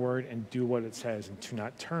read my word and do what it says and to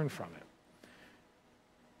not turn from it.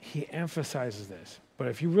 He emphasizes this. But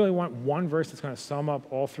if you really want one verse that's going to sum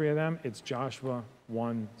up all 3 of them, it's Joshua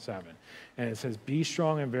 1:7. And it says, be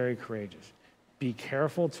strong and very courageous. Be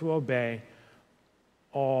careful to obey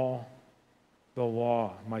all the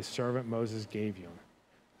law my servant Moses gave you.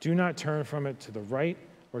 Do not turn from it to the right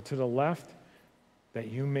or to the left, that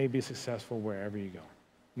you may be successful wherever you go.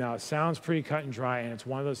 Now, it sounds pretty cut and dry, and it's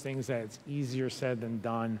one of those things that it's easier said than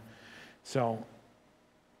done. So,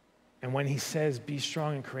 and when he says, be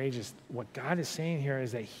strong and courageous, what God is saying here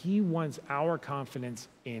is that he wants our confidence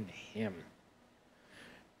in him.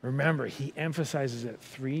 Remember, he emphasizes it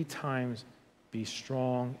 3 times, be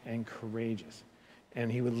strong and courageous. And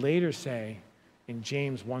he would later say, in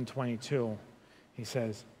James 1:22, he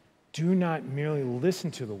says, do not merely listen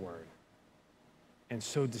to the word and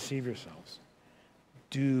so deceive yourselves.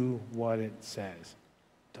 Do what it says.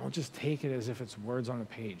 Don't just take it as if it's words on a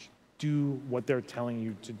page. Do what they're telling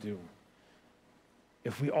you to do.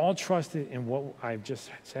 If we all trusted in what I've just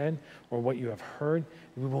said or what you have heard,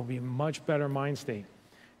 we will be in much better mind state,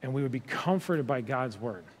 and we would be comforted by God's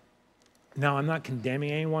word. Now, I'm not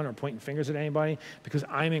condemning anyone or pointing fingers at anybody because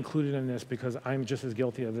I'm included in this because I'm just as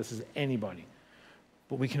guilty of this as anybody.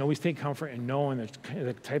 But we can always take comfort in knowing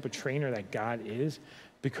the type of trainer that God is,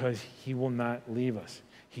 because he will not leave us.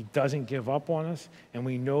 He doesn't give up on us, and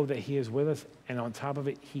we know that he is with us, and on top of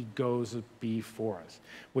it, he goes before us,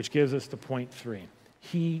 which gives us to point 3.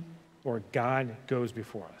 He, or God, goes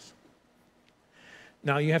before us.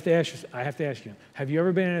 Now, I have to ask you, have you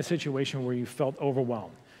ever been in a situation where you felt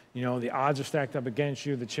overwhelmed? You know, the odds are stacked up against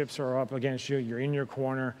you, the chips are up against you, you're in your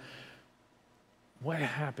corner. What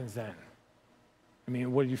happens then? I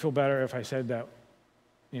mean, would you feel better if I said that,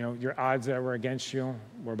 you know, your odds that were against you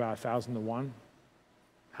were about 1,000 to 1?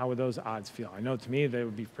 How would those odds feel? I know to me they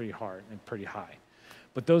would be pretty hard and pretty high.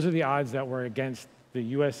 But those are the odds that were against the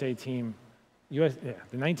USA team, the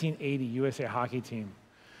 1980 USA hockey team,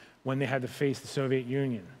 when they had to face the Soviet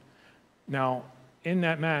Union. Now, in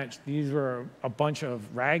that match, these were a bunch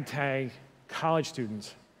of ragtag college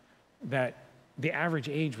students that the average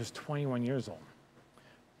age was 21 years old.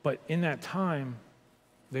 But in that time,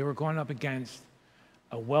 they were going up against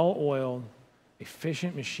a well-oiled,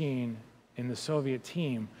 efficient machine in the Soviet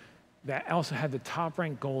team that also had the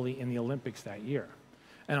top-ranked goalie in the Olympics that year.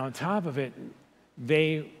 And on top of it,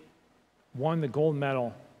 they won the gold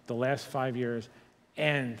medal the last 5 years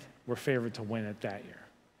and were favored to win it that year.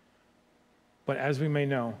 But as we may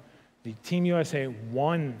know, the Team USA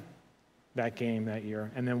won that game that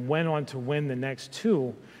year and then went on to win the next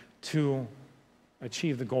two to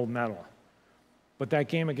achieve the gold medal. But that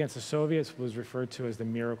game against the Soviets was referred to as the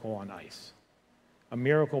miracle on ice. A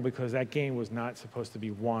miracle because that game was not supposed to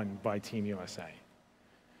be won by Team USA.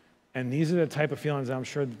 And these are the type of feelings I'm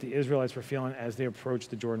sure that the Israelites were feeling as they approached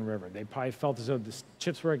the Jordan River. They probably felt as though the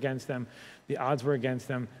chips were against them, the odds were against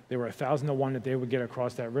them. They were 1,000 to 1 that they would get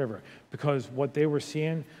across that river. Because what they were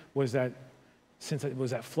seeing was that since it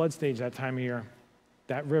was at flood stage that time of year,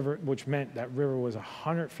 that river, which meant that river was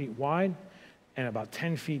 100 feet wide and about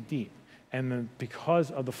 10 feet deep. And then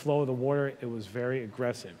because of the flow of the water, it was very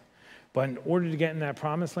aggressive. But in order to get in that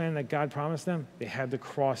promised land that God promised them, they had to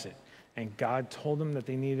cross it. And God told them that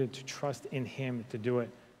they needed to trust in him to do it,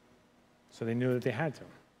 so they knew that they had to.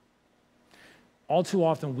 All too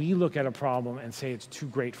often, we look at a problem and say it's too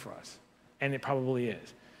great for us, and it probably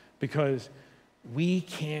is, because we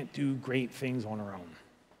can't do great things on our own.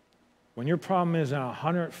 When your problem is a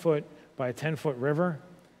 100-foot by a 10-foot river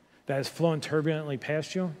that is flowing turbulently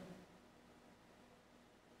past you,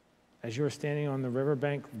 as you're standing on the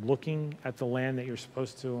riverbank looking at the land that you're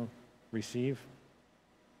supposed to receive,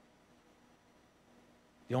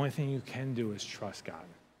 the only thing you can do is trust God.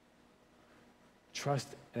 Trust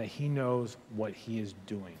that he knows what he is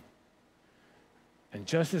doing. And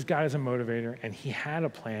just as God is a motivator, and he had a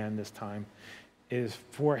plan this time, it is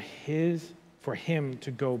for him to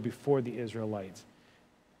go before the Israelites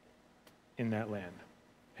in that land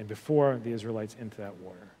and before the Israelites into that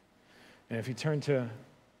water. And if you turn to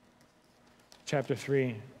chapter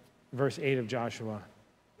 3, verse 8 of Joshua,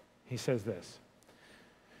 he says this.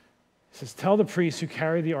 He says, "Tell the priests who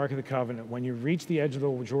carry the Ark of the Covenant, when you reach the edge of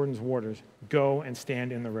the Jordan's waters, go and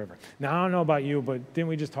stand in the river." Now, I don't know about you, but didn't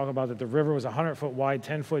we just talk about that the river was 100 foot wide,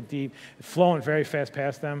 10 foot deep, flowing very fast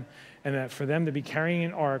past them, and that for them to be carrying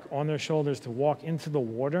an ark on their shoulders to walk into the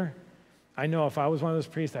water, I know if I was one of those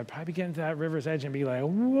priests, I'd probably get into that river's edge and be like,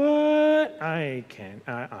 what? I can't,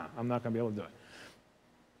 I'm not going to be able to do it.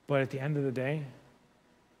 But at the end of the day,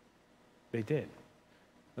 they did.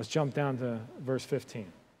 Let's jump down to verse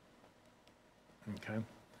 15. Okay,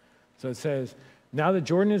 so it says, "Now the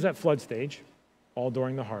Jordan is at flood stage, all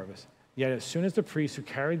during the harvest. Yet as soon as the priests who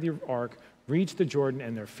carried the ark reached the Jordan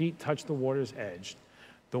and their feet touched the water's edge,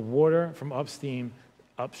 the water from upstream,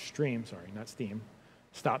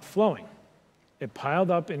 stopped flowing. It piled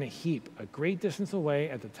up in a heap a great distance away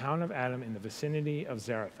at the town of Adam in the vicinity of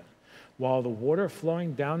Zarethan, while the water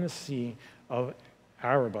flowing down the sea of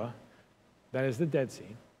Arabah, that is the Dead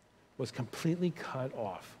Sea, was completely cut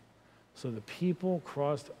off. So the people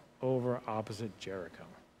crossed over opposite Jericho.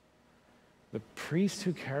 The priests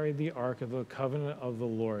who carried the Ark of the Covenant of the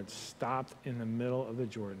Lord stopped in the middle of the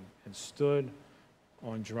Jordan and stood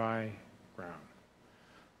on dry ground,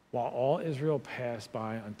 while all Israel passed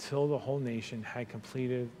by until the whole nation had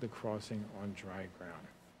completed the crossing on dry ground."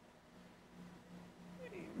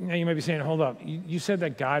 Now you might be saying, hold up, you said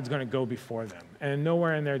that God's going to go before them. And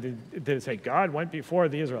nowhere in there did it say God went before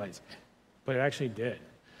the Israelites. But it actually did.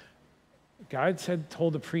 God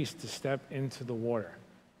told the priest to step into the water,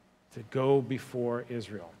 to go before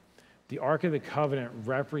Israel. The Ark of the Covenant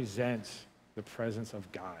represents the presence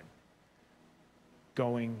of God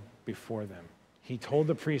going before them. He told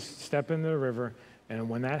the priest to step into the river, and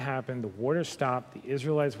when that happened, the water stopped. The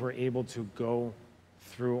Israelites were able to go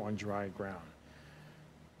through on dry ground.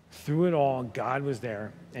 Through it all, God was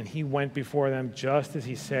there, and he went before them just as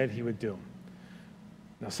he said he would do.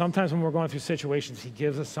 Now, sometimes when we're going through situations, he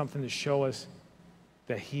gives us something to show us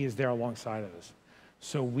that he is there alongside of us.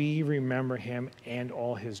 So we remember him and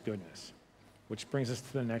all his goodness. Which brings us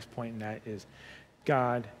to the next point, and that is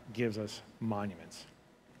God gives us monuments.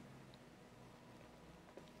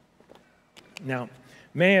 Now,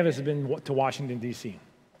 many of us have been to Washington, D.C.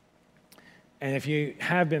 And if you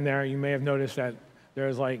have been there, you may have noticed that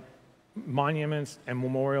there's like monuments and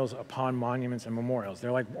memorials upon monuments and memorials.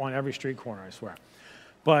 They're like on every street corner, I swear.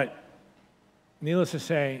 But needless to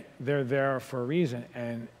say, they're there for a reason.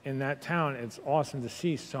 And in that town, it's awesome to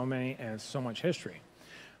see so many and so much history.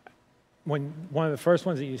 One of the first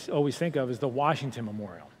ones that you always think of is the Washington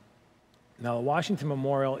Memorial. Now, the Washington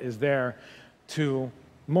Memorial is there to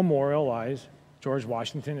memorialize George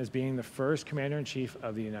Washington as being the first commander-in-chief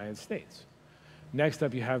of the United States. Next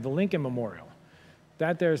up, you have the Lincoln Memorial.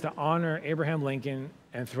 That there is to honor Abraham Lincoln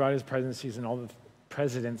and throughout his presidencies and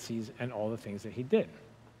all the things that he did.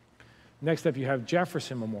 Next up, you have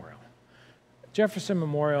Jefferson Memorial. Jefferson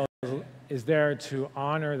Memorial is there to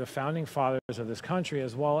honor the founding fathers of this country,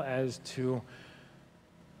 as well as to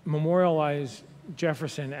memorialize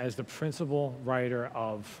Jefferson as the principal writer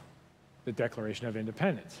of the Declaration of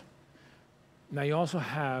Independence. Now, you also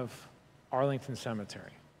have Arlington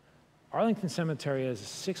Cemetery. Arlington Cemetery is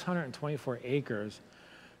 624 acres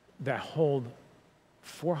that hold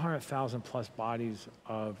 400,000 plus bodies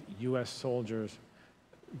of U.S. soldiers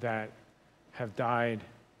that have died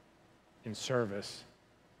in service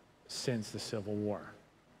since the Civil War.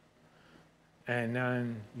 And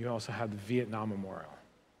then you also have the Vietnam Memorial.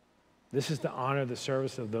 This is to honor the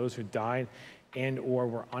service of those who died and or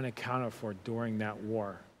were unaccounted for during that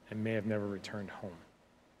war and may have never returned home.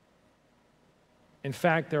 In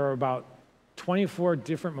fact, there are about 24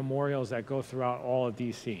 different memorials that go throughout all of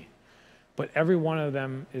DC, but every one of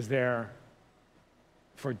them is there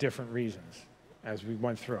for different reasons as we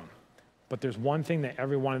went through them. But there's one thing that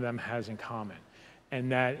every one of them has in common,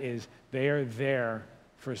 and that is they are there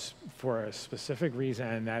for a specific reason,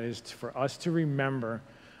 and that is for us to remember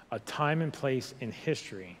a time and place in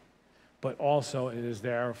history, but also it is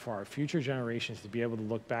there for our future generations to be able to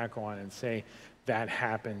look back on and say, that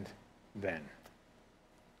happened then.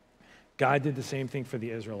 God did the same thing for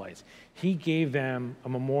the Israelites. He gave them a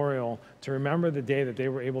memorial to remember the day that they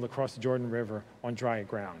were able to cross the Jordan River on dry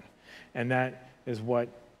ground. And that is what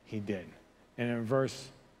he did. And in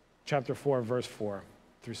chapter 4, verse 4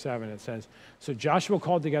 through 7, it says, "So Joshua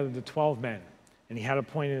called together the 12 men, and he had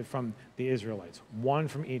appointed from the Israelites, one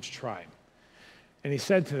from each tribe. And he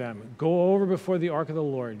said to them, go over before the ark of the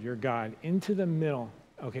Lord, your God, into the middle."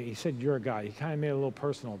 Okay, he said, "your God." He kind of made it a little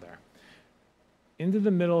personal there. "Into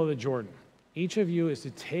the middle of the Jordan. Each of you is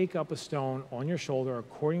to take up a stone on your shoulder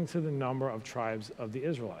according to the number of tribes of the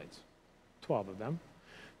Israelites, 12 of them,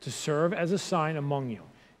 to serve as a sign among you.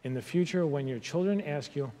 In the future, when your children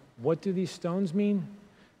ask you, 'What do these stones mean?'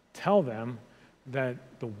 tell them that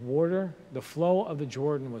the flow of the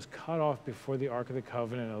Jordan was cut off before the ark of the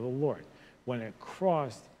covenant of the Lord. When it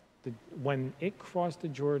crossed the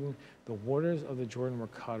Jordan, the waters of the Jordan were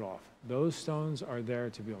cut off. Those stones are there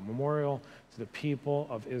to be a memorial to the people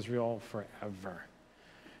of Israel forever."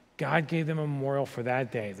 God gave them a memorial for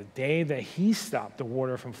that day, the day that he stopped the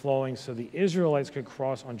water from flowing so the Israelites could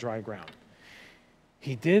cross on dry ground.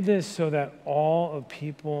 He did this so that all of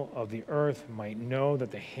people of the earth might know that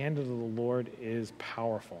the hand of the Lord is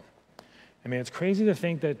powerful. I mean, it's crazy to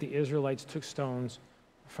think that the Israelites took stones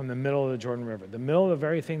from the middle of the Jordan River, the middle of the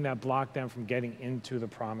very thing that blocked them from getting into the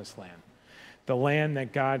promised land, the land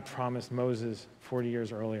that God promised Moses 40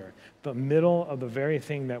 years earlier, the middle of the very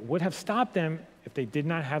thing that would have stopped them if they did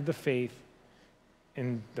not have the faith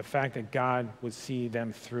in the fact that God would see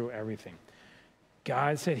them through everything.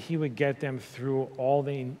 God said he would get them through all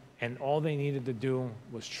they needed to do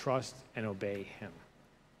was trust and obey him.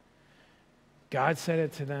 God said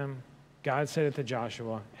it to them, God said it to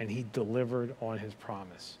Joshua, and he delivered on his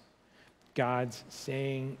promise. God's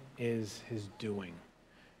saying is his doing.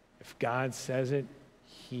 If God says it,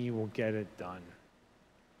 he will get it done.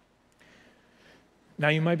 Now,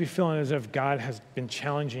 you might be feeling as if God has been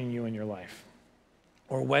challenging you in your life.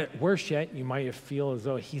 Or worse yet, you might feel as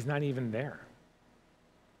though he's not even there.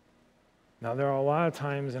 Now, there are a lot of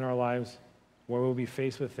times in our lives where we'll be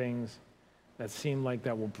faced with things that seem like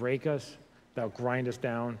that will break us, that will grind us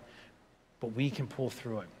down, but we can pull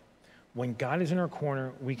through it. When God is in our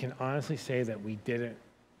corner, we can honestly say that we did it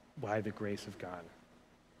by the grace of God.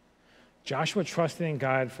 Joshua trusted in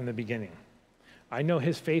God from the beginning. I know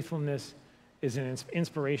his faithfulness is an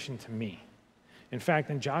inspiration to me. In fact,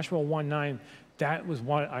 in Joshua 1:9, that was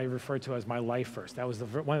what I referred to as my life verse. That was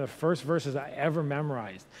one of the first verses I ever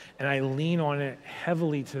memorized. And I lean on it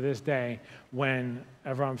heavily to this day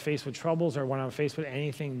whenever I'm faced with troubles or when I'm faced with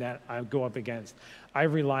anything that I go up against. I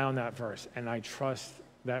rely on that verse and I trust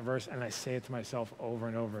that verse and I say it to myself over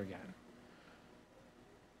and over again.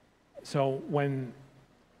 So when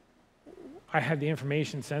I had the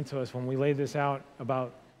information sent to us, when we laid this out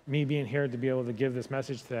about me being here to be able to give this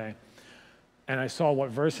message today, and I saw what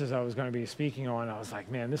verses I was going to be speaking on, I was like,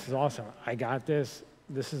 man, this is awesome. I got this.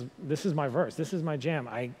 This is my verse. This is my jam.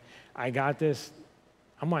 I got this.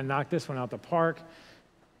 I'm going to knock this one out the park.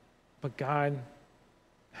 But God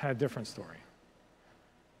had a different story.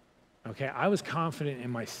 Okay, I was confident in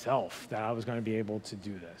myself that I was going to be able to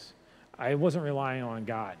do this. I wasn't relying on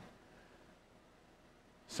God.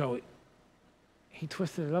 So he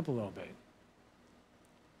twisted it up a little bit.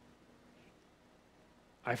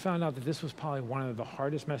 I found out that this was probably one of the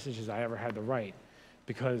hardest messages I ever had to write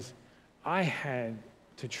because I had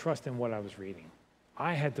to trust in what I was reading.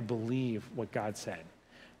 I had to believe what God said,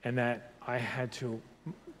 and that I had to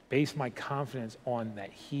base my confidence on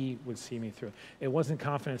that he would see me through. It wasn't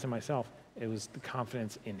confidence in myself, it was the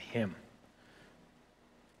confidence in him.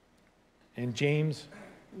 In James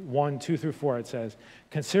 1:2-4, it says,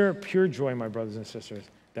 "Consider it pure joy, my brothers and sisters,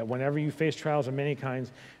 that whenever you face trials of many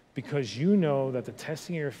kinds, because you know that the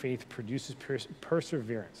testing of your faith produces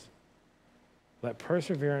perseverance. Let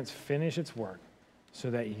perseverance finish its work,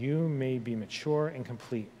 so that you may be mature and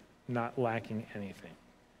complete, not lacking anything."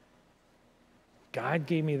 God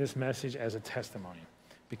gave me this message as a testimony,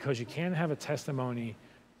 because you can't have a testimony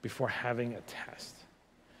before having a test.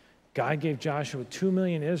 God gave Joshua 2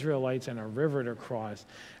 million Israelites and a river to cross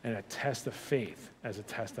and a test of faith as a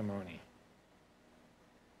testimony.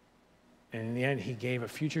 And in the end, he gave a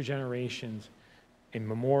future generations a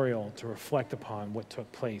memorial to reflect upon what took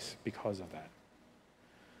place because of that.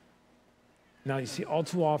 Now, you see, all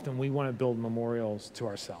too often we want to build memorials to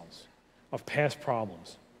ourselves of past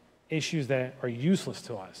problems, issues that are useless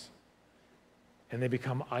to us, and they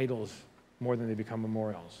become idols more than they become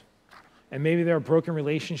memorials. And maybe there are broken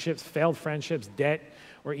relationships, failed friendships, debt,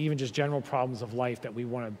 or even just general problems of life that we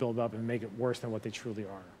want to build up and make it worse than what they truly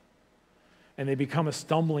are. And they become a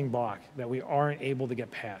stumbling block that we aren't able to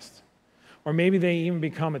get past. Or maybe they even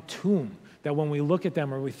become a tomb that when we look at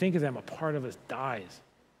them or we think of them, a part of us dies.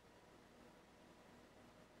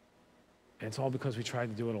 And it's all because we tried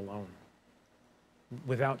to do it alone,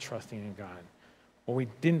 without trusting in God. Or we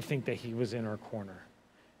didn't think that he was in our corner.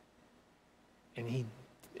 And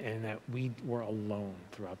that we were alone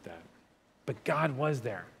throughout that. But God was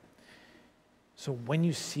there. So when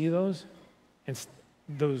you see those,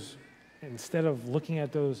 instead of looking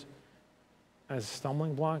at those as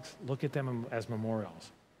stumbling blocks, look at them as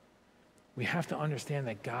memorials. We have to understand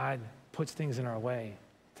that God puts things in our way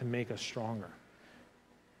to make us stronger.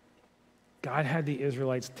 God had the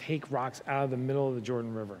Israelites take rocks out of the middle of the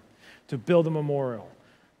Jordan River to build a memorial,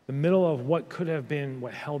 the middle of what could have been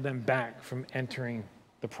what held them back from entering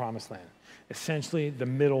the promised land, essentially the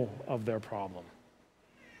middle of their problem.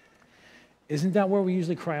 Isn't that where we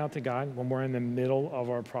usually cry out to God when we're in the middle of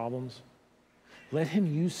our problems? Let him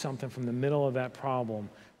use something from the middle of that problem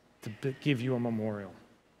to give you a memorial.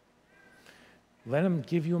 Let him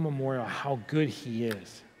give you a memorial of how good he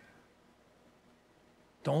is.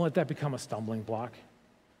 Don't let that become a stumbling block.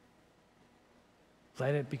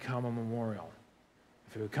 Let it become a memorial.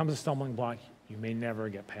 If it becomes a stumbling block, you may never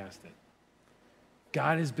get past it.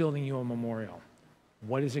 God is building you a memorial.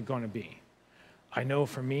 What is it going to be? I know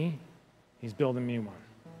for me, he's building me one.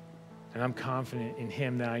 And I'm confident in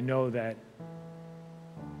him that I know that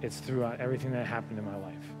it's throughout everything that happened in my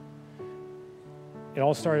life. It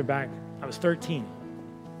all started back, I was 13.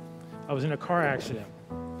 I was in a car accident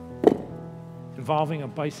involving a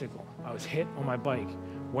bicycle. I was hit on my bike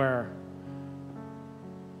where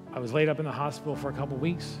I was laid up in the hospital for a couple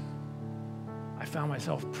weeks. I found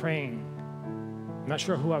myself praying. I'm not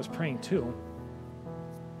sure who I was praying to.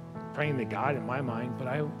 Praying to God in my mind, but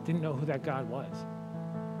I didn't know who that God was.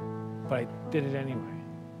 But I did it anyway.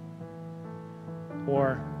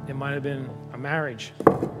 Or it might have been a marriage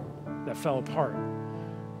that fell apart,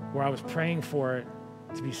 where I was praying for it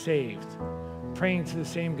to be saved, praying to the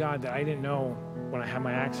same God that I didn't know when I had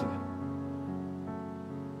my accident,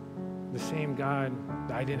 the same God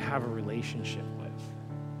that I didn't have a relationship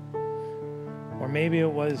with. Or maybe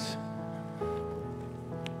it was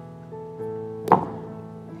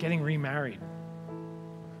getting remarried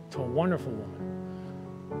to a wonderful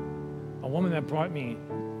woman, a woman that brought me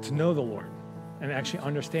to know the Lord and actually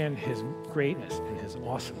understand his greatness and his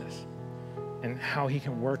awesomeness and how he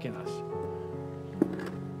can work in us.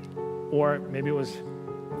 Or maybe it was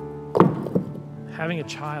having a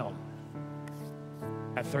child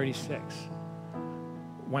at 36,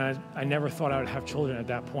 when I never thought I would have children at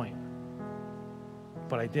that point,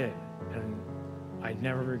 but I did, and I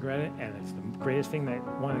never regret it, and it's the greatest thing,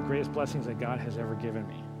 one of the greatest blessings that God has ever given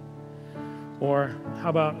me. Or how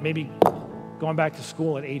about maybe going back to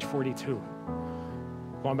school at age 42,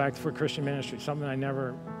 going back for Christian ministry, something I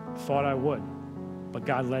never thought I would, but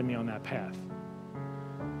God led me on that path.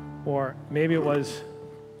 Or maybe it was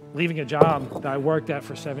leaving a job that I worked at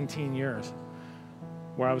for 17 years,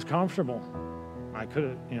 where I was comfortable, I could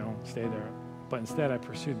have, stayed there, but instead I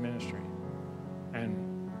pursued ministry.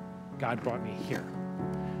 And God brought me here.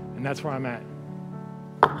 And that's where I'm at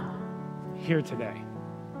here today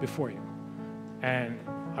before you. And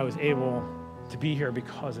I was able to be here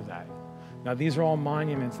because of that. Now, these are all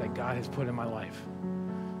monuments that God has put in my life.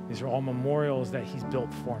 These are all memorials that he's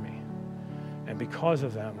built for me. And because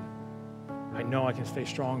of them, I know I can stay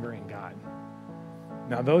stronger in God.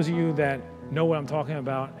 Now, those of you that know what I'm talking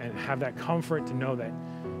about and have that comfort to know that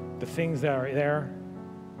the things that are there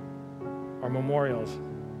are memorials,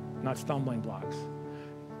 not stumbling blocks.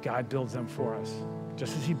 God builds them for us.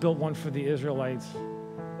 Just as he built one for the Israelites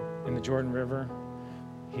in the Jordan River,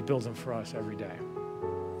 he builds them for us every day.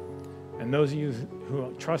 And those of you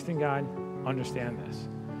who trust in God understand this.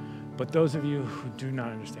 But those of you who do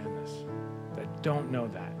not understand this, that don't know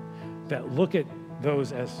that look at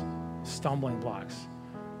those as stumbling blocks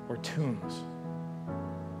or tombs,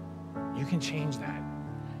 you can change that.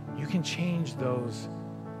 You can change those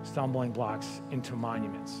stumbling blocks into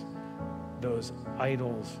monuments, those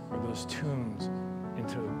idols or those tombs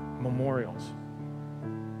into memorials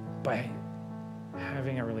by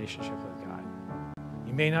having a relationship with God.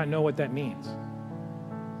 You may not know what that means,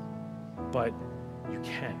 but you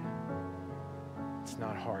can. It's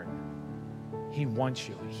not hard. He wants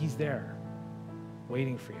you. He's there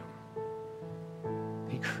waiting for you.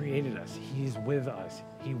 He created us. He's with us.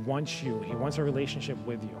 He wants you. He wants a relationship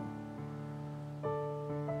with you.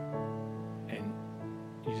 And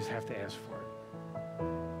you just have to ask for it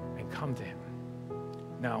and come to him.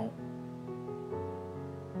 Now,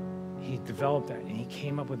 he developed that and he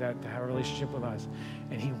came up with that to have a relationship with us.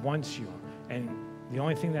 And he wants you. And the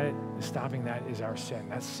only thing that is stopping that is our sin.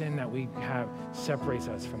 That sin that we have separates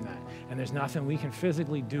us from that. And there's nothing we can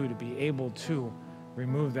physically do to be able to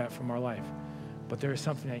remove that from our life. But there is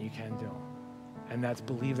something that you can do. And that's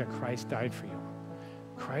believe that Christ died for you.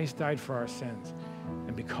 Christ died for our sins.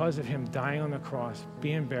 And because of him dying on the cross,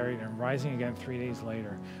 being buried, and rising again 3 days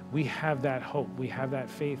later, we have that hope. We have that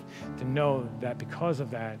faith to know that because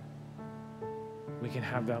of that, we can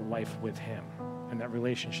have that life with him and that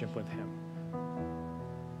relationship with him.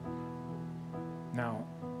 Now,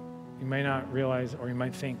 you may not realize, or you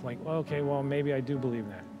might think like, well, okay, well, maybe I do believe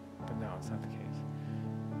that. But no, it's not the case.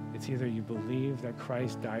 It's either you believe that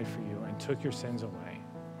Christ died for you and took your sins away,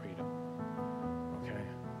 or you don't. Okay?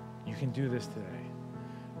 You can do this today.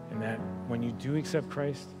 And that when you do accept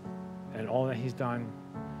Christ and all that he's done,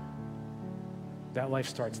 that life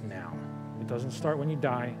starts now. It doesn't start when you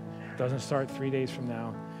die. It doesn't start 3 days from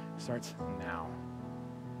now. It starts now.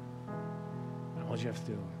 And all you have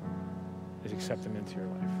to do is accept him into your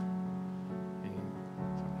life.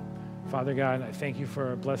 And Father God, I thank you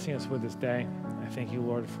for blessing us with this day. I thank you,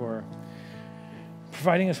 Lord, for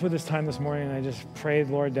providing us with this time this morning. And I just prayed,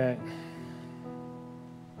 Lord, that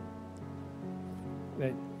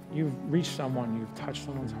you've reached someone, you've touched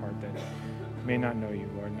someone's heart that may not know you,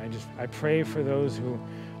 Lord. And I pray for those who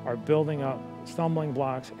are building up stumbling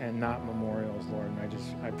blocks and not memorials, Lord.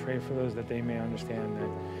 And I pray for those that they may understand that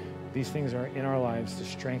these things are in our lives to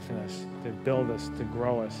strengthen us, to build us, to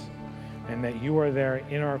grow us, and that you are there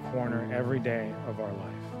in our corner every day of our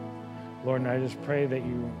life. Lord, and I just pray that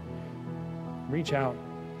you reach out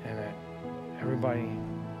and that everybody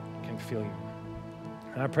can feel you.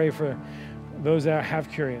 And I pray for those that have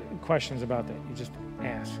questions about that, you just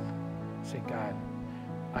ask. Say, God,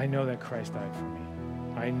 I know that Christ died for me.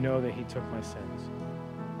 I know that he took my sins.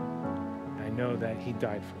 I know that he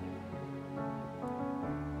died for me.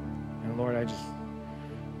 And Lord,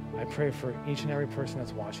 I pray for each and every person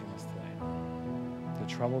that's watching this today, the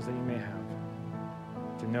troubles that you may have,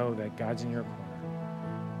 to know that God's in your corner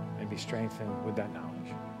and be strengthened with that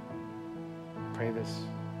knowledge. Pray this.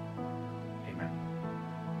 Amen.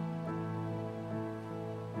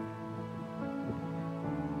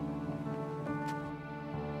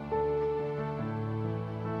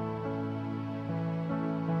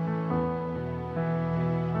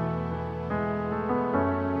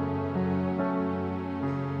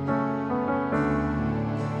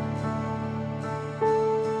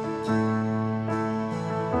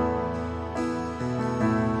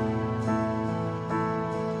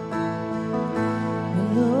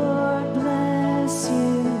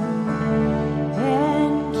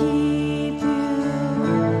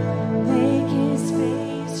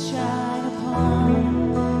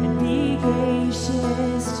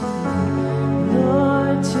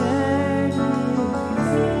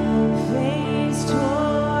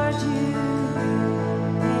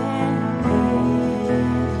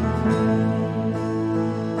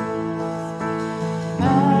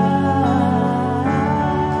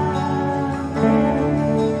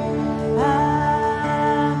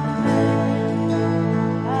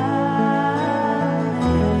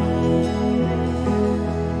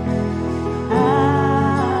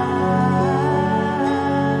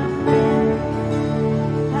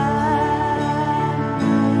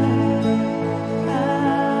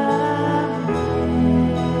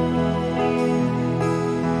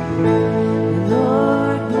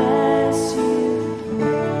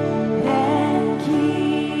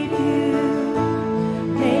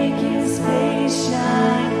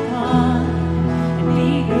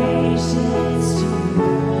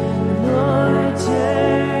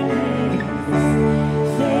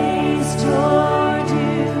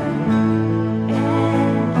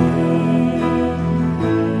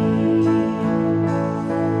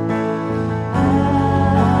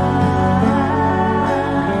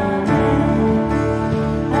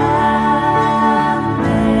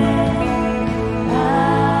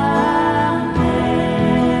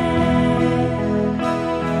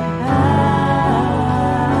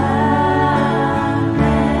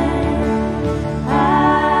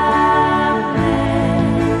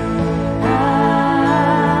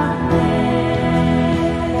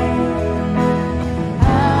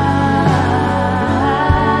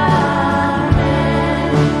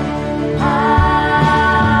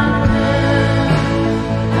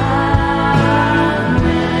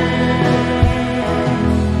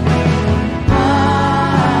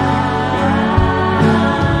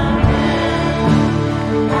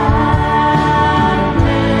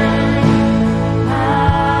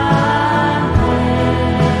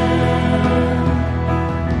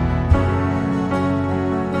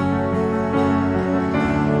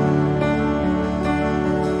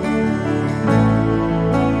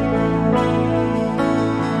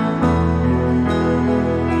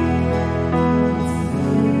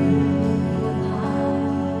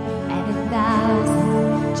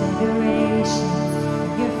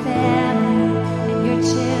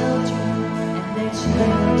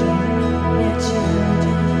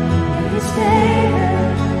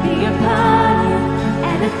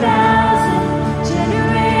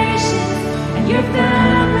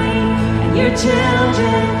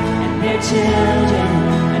 children, and their children,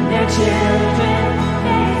 and their children.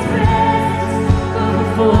 May His presence go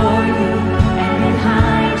before you, and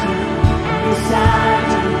behind you, and beside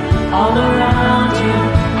you, all around you,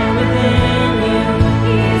 and within you.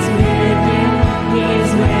 He is with you, He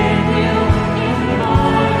is with you, in the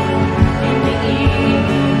morning, in the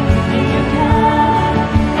evening, in your coming,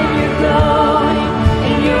 and your going,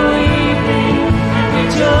 in your weeping, and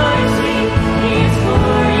rejoicing. He is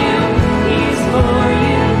for you, He is for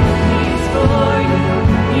you, He is for you,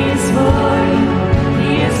 He is for you, He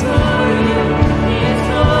is for you, He is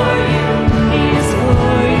for you, He is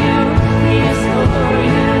for you, He is for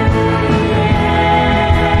you.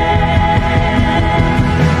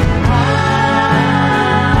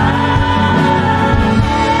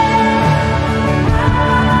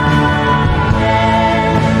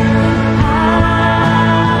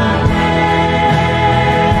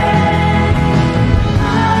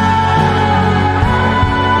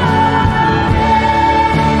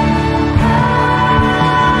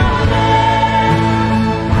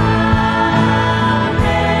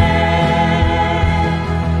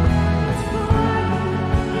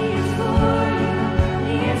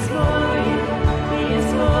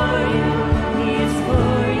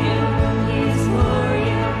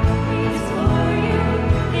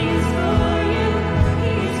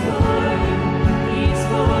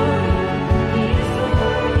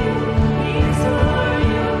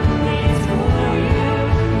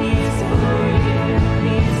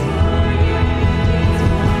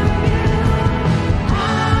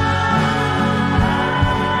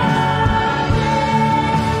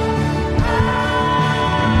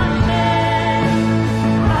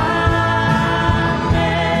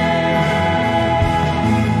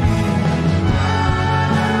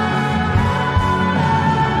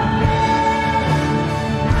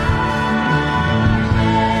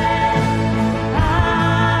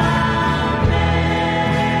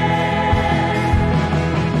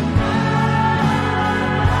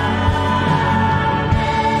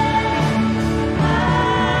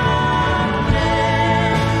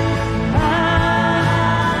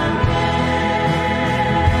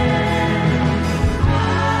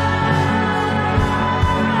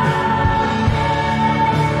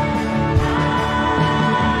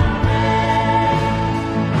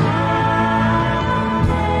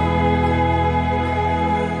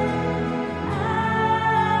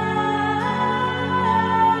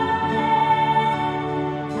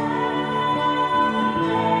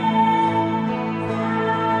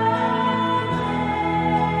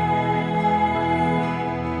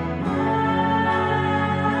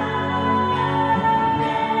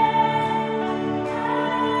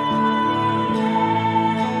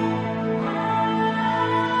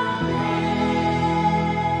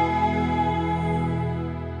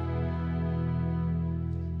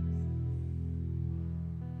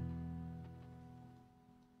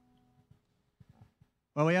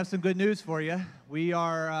 Well, we have some good news for you. We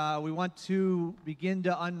want to begin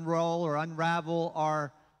to unroll or unravel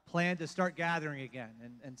our plan to start gathering again.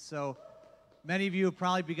 And so many of you have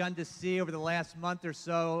probably begun to see over the last month or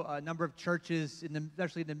so a number of churches,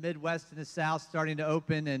 especially in the Midwest and the South, starting to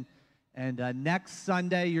open. And next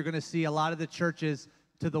Sunday, you're going to see a lot of the churches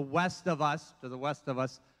to the west of us,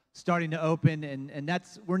 starting to open. And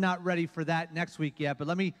we're not ready for that next week yet. But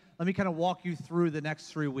let me kind of walk you through the next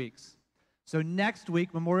 3 weeks. So next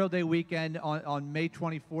week, Memorial Day weekend on May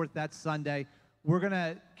 24th, that's Sunday, we're going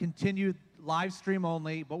to continue live stream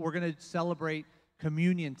only, but we're going to celebrate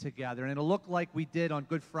communion together. And it'll look like we did on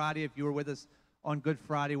Good Friday, if you were with us on Good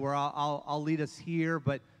Friday, where I'll lead us here,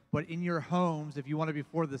 but in your homes, if you want to be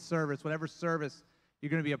before the service, whatever service you're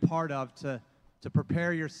going to be a part of, to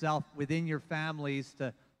prepare yourself within your families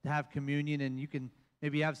to have communion, and you can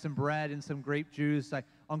maybe have some bread and some grape juice.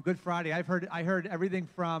 On Good Friday, I heard everything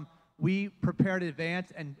from we prepared in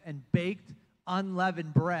advance and baked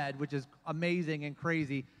unleavened bread, which is amazing and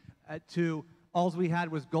crazy, to all we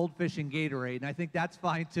had was goldfish and Gatorade. And I think that's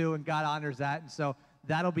fine too, and God honors that. And so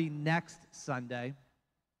that'll be next Sunday.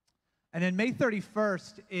 And then May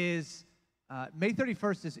 31st is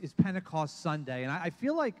Pentecost Sunday. And I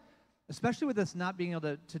feel like, especially with us not being able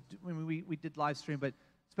to when we did live stream, but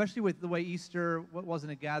especially with the way Easter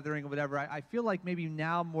wasn't a gathering or whatever, I feel like maybe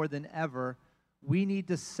now more than ever, we need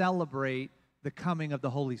to celebrate the coming of the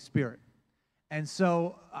Holy Spirit. And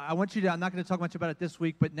so I want you to, I'm not going to talk much about it this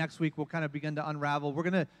week, but next week we'll kind of begin to unravel. We're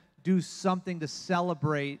going to do something to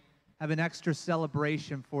celebrate, have an extra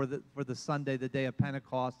celebration for the Sunday, the day of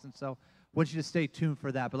Pentecost. And so I want you to stay tuned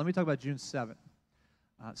for that. But let me talk about June 7th.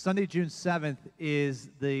 Sunday, June 7th is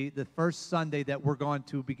the first Sunday that we're going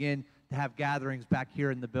to begin to have gatherings back here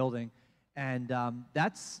in the building. And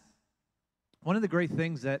that's one of the great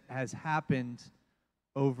things that has happened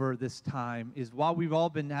over this time is while we've all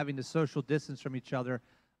been having to social distance from each other,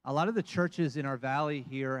 a lot of the churches in our valley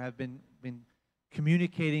here have been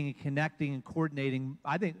communicating and connecting and coordinating,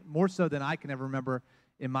 I think more so than I can ever remember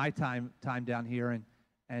in my time down here.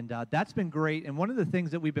 And that's been great. And one of the things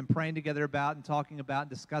that we've been praying together about and talking about and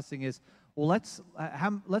discussing is, well,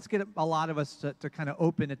 let's get a lot of us to kind of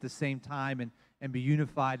open at the same time and be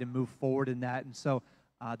unified and move forward in that. And so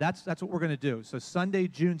that's what we're going to do. So Sunday,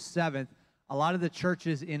 June 7th, a lot of the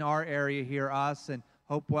churches in our area here, us and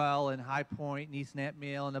Hopewell and High Point and East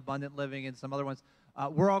Nantmeal and Abundant Living and some other ones,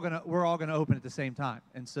 we're all gonna open at the same time.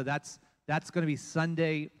 And so that's going to be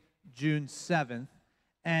Sunday, June 7th.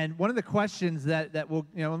 And one of the questions that we'll,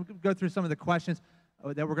 I'm going to go through some of the questions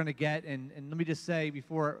that we're going to get. And let me just say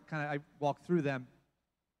before kind of I walk through them,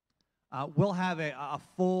 we'll have a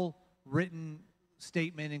full written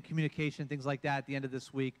statement and communication, things like that at the end of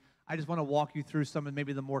this week. I just want to walk you through some of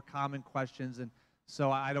maybe the more common questions, and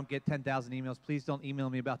so I don't get 10,000 emails. Please don't email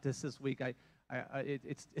me about this week.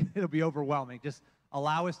 It'll be overwhelming. Just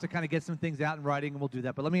allow us to kind of get some things out in writing, and we'll do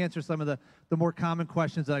that. But let me answer some of the more common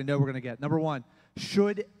questions that I know we're going to get. Number one,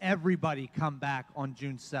 should everybody come back on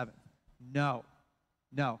June 7th? No.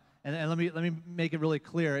 And let me make it really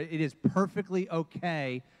clear. It is perfectly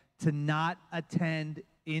okay to not attend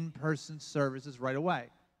in-person services right away.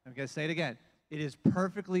 I'm going to say it again. It is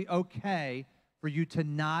perfectly okay for you to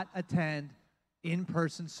not attend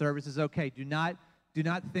in-person services. Okay. Do not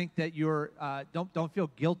think that you're don't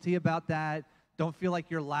feel guilty about that. Don't feel like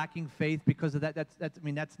you're lacking faith because of that.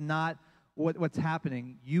 That's not what's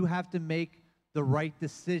happening. You have to make the right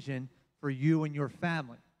decision for you and your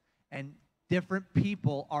family. And different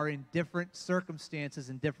people are in different circumstances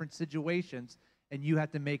and different situations, and you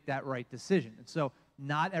have to make that right decision. And so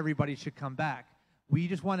not everybody should come back. We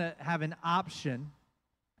just want to have an option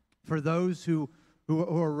for those who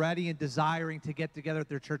are ready and desiring to get together with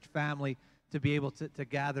their church family to be able to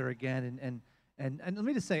gather again. And let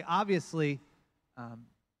me just say, obviously,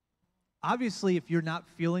 if you're not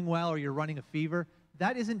feeling well or you're running a fever,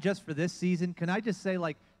 that isn't just for this season. Can I just say,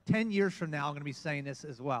 like 10 years from now, I'm going to be saying this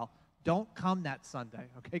as well. Don't come that Sunday,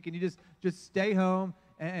 okay? Can you just stay home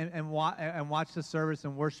and watch the service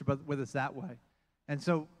and worship with us that way? And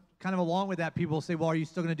so kind of along with that, people will say, well, are you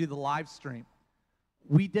still going to do the live stream?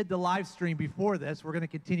 We did the live stream before this. We're going to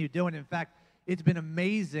continue doing it. In fact, it's been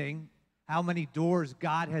amazing how many doors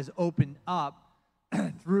God has opened up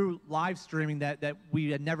through live streaming that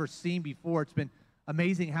we had never seen before. It's been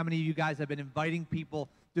amazing how many of you guys have been inviting people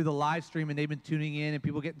through the live stream, and they've been tuning in, and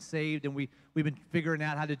people getting saved, and we've been figuring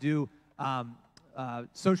out how to do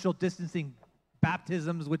social distancing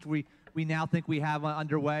baptisms, which we now think we have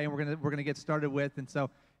underway, and we're gonna get started with. And so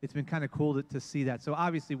it's been kind of cool to see that. So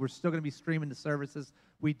obviously we're still going to be streaming the services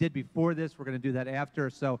we did before this. We're going to do that after.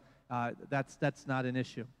 So that's not an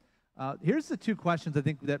issue. Here's the two questions I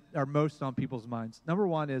think that are most on people's minds. Number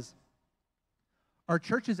one is, are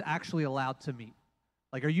churches actually allowed to meet?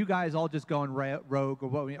 Like, are you guys all just going rogue,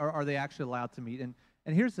 or are they actually allowed to meet? And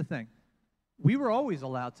here's the thing. We were always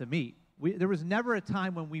allowed to meet. There was never a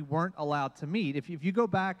time when we weren't allowed to meet. If you go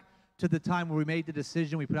back to the time where we made the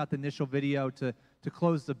decision, we put out the initial video to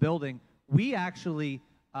close the building, we actually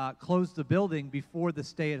closed the building before the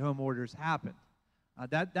stay-at-home orders happened.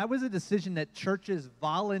 That was a decision that churches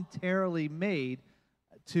voluntarily made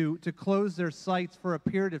to close their sites for a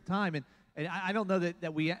period of time. And I don't know that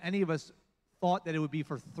any of us thought that it would be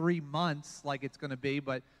for 3 months like it's going to be,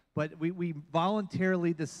 but we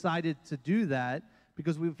voluntarily decided to do that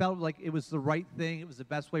because we felt like it was the right thing. It was the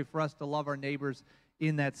best way for us to love our neighbors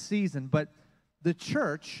in that season. But the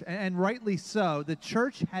church, and rightly so, the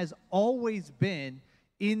church has always been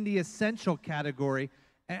in the essential category.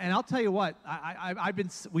 And I'll tell you what,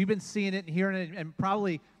 we've been seeing it and hearing it, and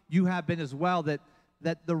probably you have been as well, that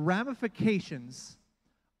the ramifications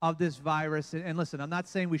of this virus, and listen, I'm not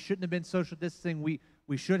saying we shouldn't have been social distancing. We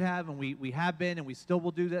should have, and we have been, and we still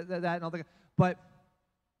will do that and all that. But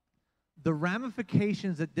the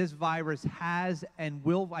ramifications that this virus has and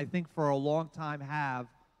will, I think, for a long time have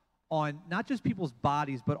on not just people's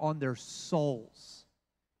bodies, but on their souls,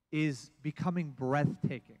 is becoming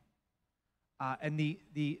breathtaking. And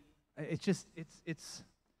it's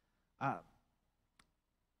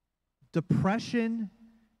depression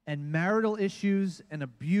and marital issues and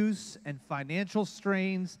abuse and financial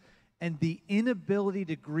strains and the inability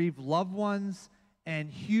to grieve loved ones and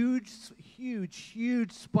huge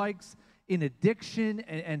spikes in addiction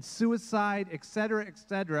and suicide, et cetera, et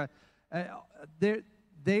cetera.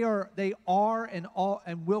 They are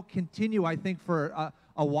and will continue, I think, for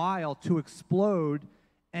a while to explode.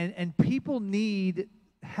 and people need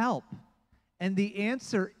help. And the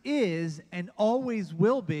answer is, and always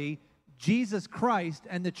will be, Jesus Christ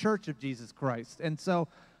and the Church of Jesus Christ. And so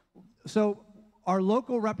our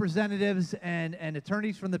local representatives and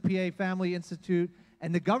attorneys from the PA Family Institute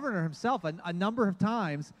and the governor himself a number of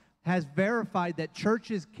times has verified that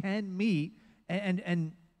churches can meet,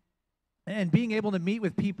 and being able to meet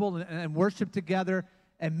with people and worship together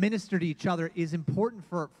and minister to each other is important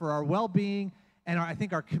for our well-being and I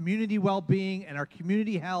think our community well-being and our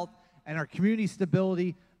community health and our community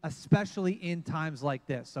stability, especially in times like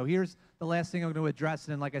this. So here's the last thing I'm going to address,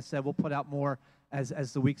 and then, like I said, we'll put out more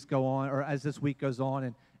as the weeks go on, or as this week goes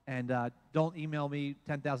on. And don't email me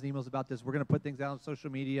 10,000 emails about this. We're going to put things out on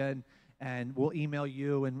social media, and we'll email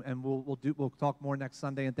you, and we'll talk more next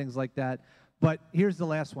Sunday and things like that. But here's the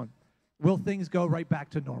last one: will things go right back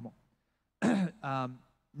to normal?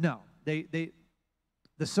 No, the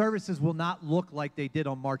services will not look like they did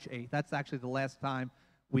on March 8th. That's actually the last time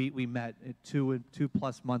we met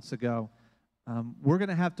 2+ months ago. We're going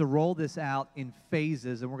to have to roll this out in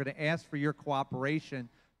phases, and we're going to ask for your cooperation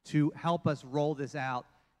to help us roll this out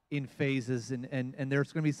in phases. And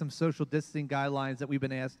there's going to be some social distancing guidelines that we've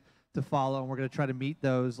been asked to follow, and we're going to try to meet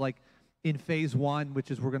those. Like in phase 1, which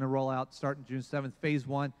is we're going to roll out starting June 7th, phase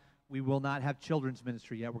 1, we will not have children's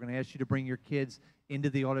ministry yet. We're going to ask you to bring your kids into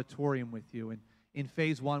the auditorium with you. And in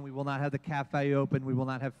phase 1, we will not have the cafe open. We will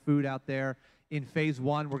not have food out there. In phase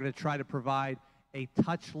 1, we're going to try to provide a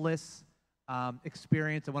touchless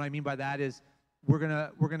experience, and what I mean by that is we're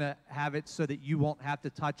gonna have it so that you won't have to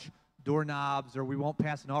touch doorknobs, or we won't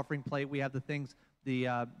pass an offering plate. We have the things,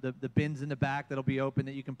 the bins in the back that'll be open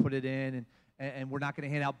that you can put it in, and we're not going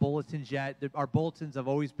to hand out bulletins yet. Our bulletins have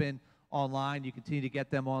always been online. You continue to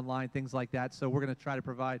get them online, things like that. So we're going to try to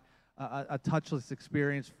provide a touchless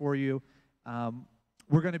experience for you.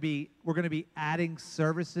 We're going to be adding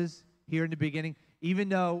services here in the beginning, even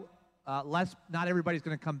though not everybody's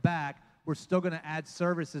going to come back. We're still going to add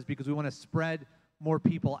services because we want to spread more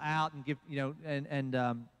people out and give, and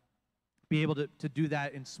be able to do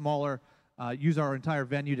that in smaller, use our entire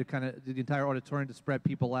venue to kind of, the entire auditorium to spread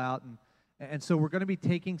people out. And so we're going to be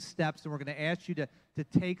taking steps, and we're going to ask you to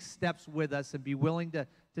take steps with us and be willing to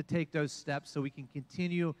take those steps so we can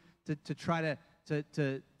continue to try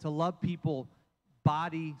to love people,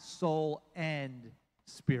 body, soul, and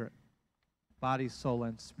spirit. Body, soul,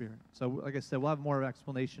 and spirit. So, like I said, we'll have more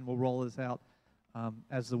explanation. We'll roll this out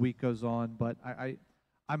as the week goes on. But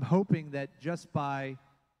I'm hoping that just by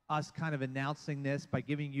us kind of announcing this, by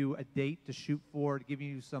giving you a date to shoot for, giving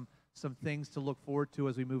you some things to look forward to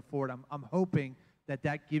as we move forward, I'm hoping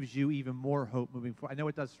that gives you even more hope moving forward. I know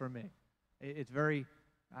it does for me. It's very,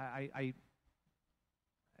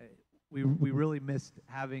 we really missed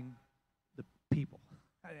having the people,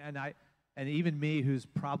 and even me, who's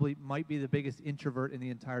probably might be the biggest introvert in the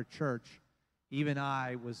entire church, even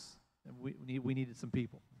we needed some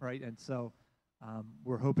people, right? And so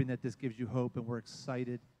we're hoping that this gives you hope, and we're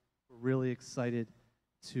excited. We're really excited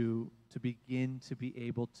to begin to be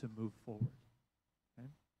able to move forward. Okay?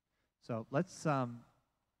 So let's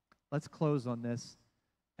close on this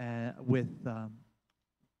with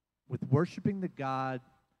worshiping the God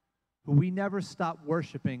who we never stop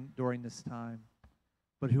worshiping during this time,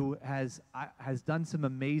 but who has done some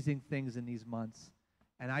amazing things in these months,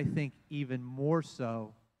 and I think even more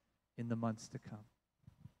so in the months to come.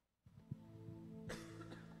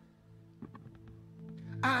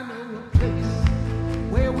 I know a place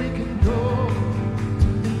where we can go to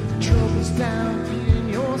leave the troubles down in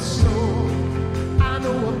your soul. I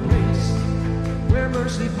know a place where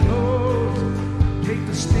mercy flows, take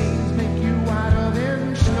the stains, make you whiter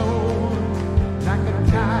than snow, like a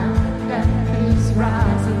tide that is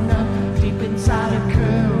rising up deep inside a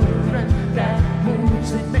current that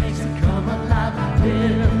moves, it makes it come alive,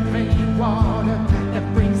 living water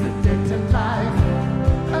that brings the dead to life.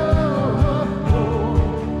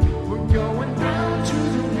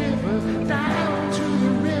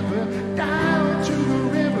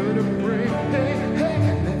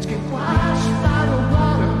 Wash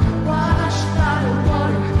by the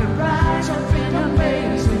water, and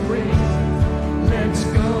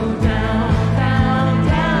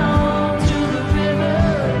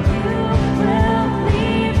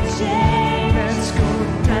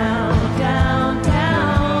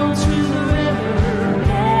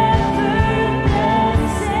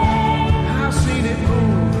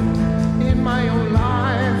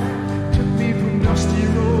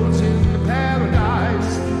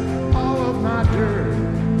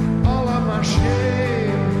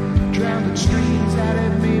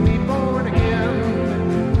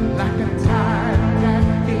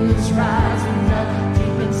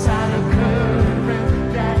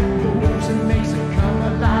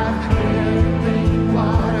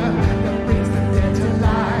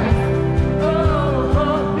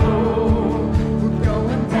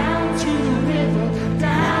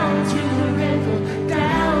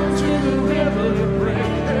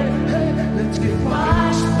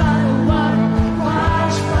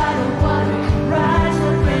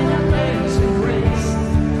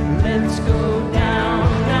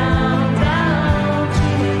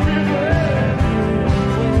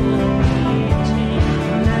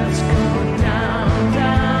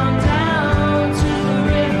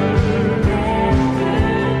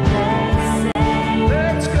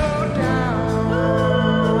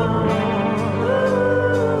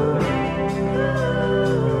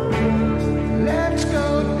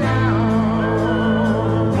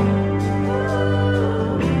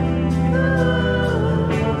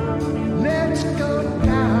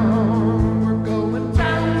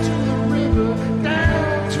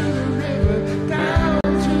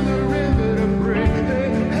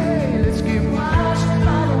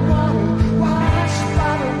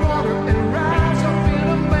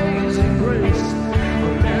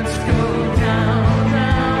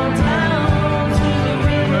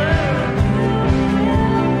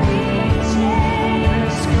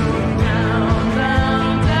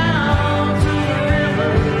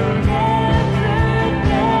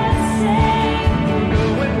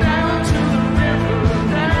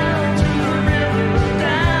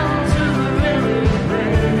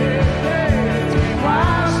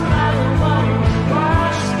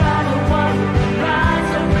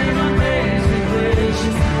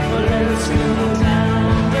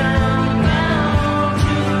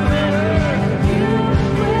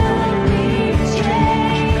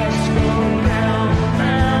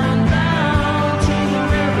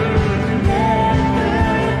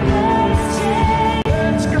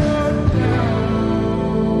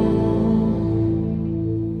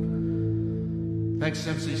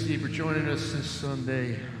Thanks, MCC, for joining us this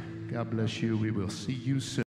Sunday. God bless you. We will see you soon.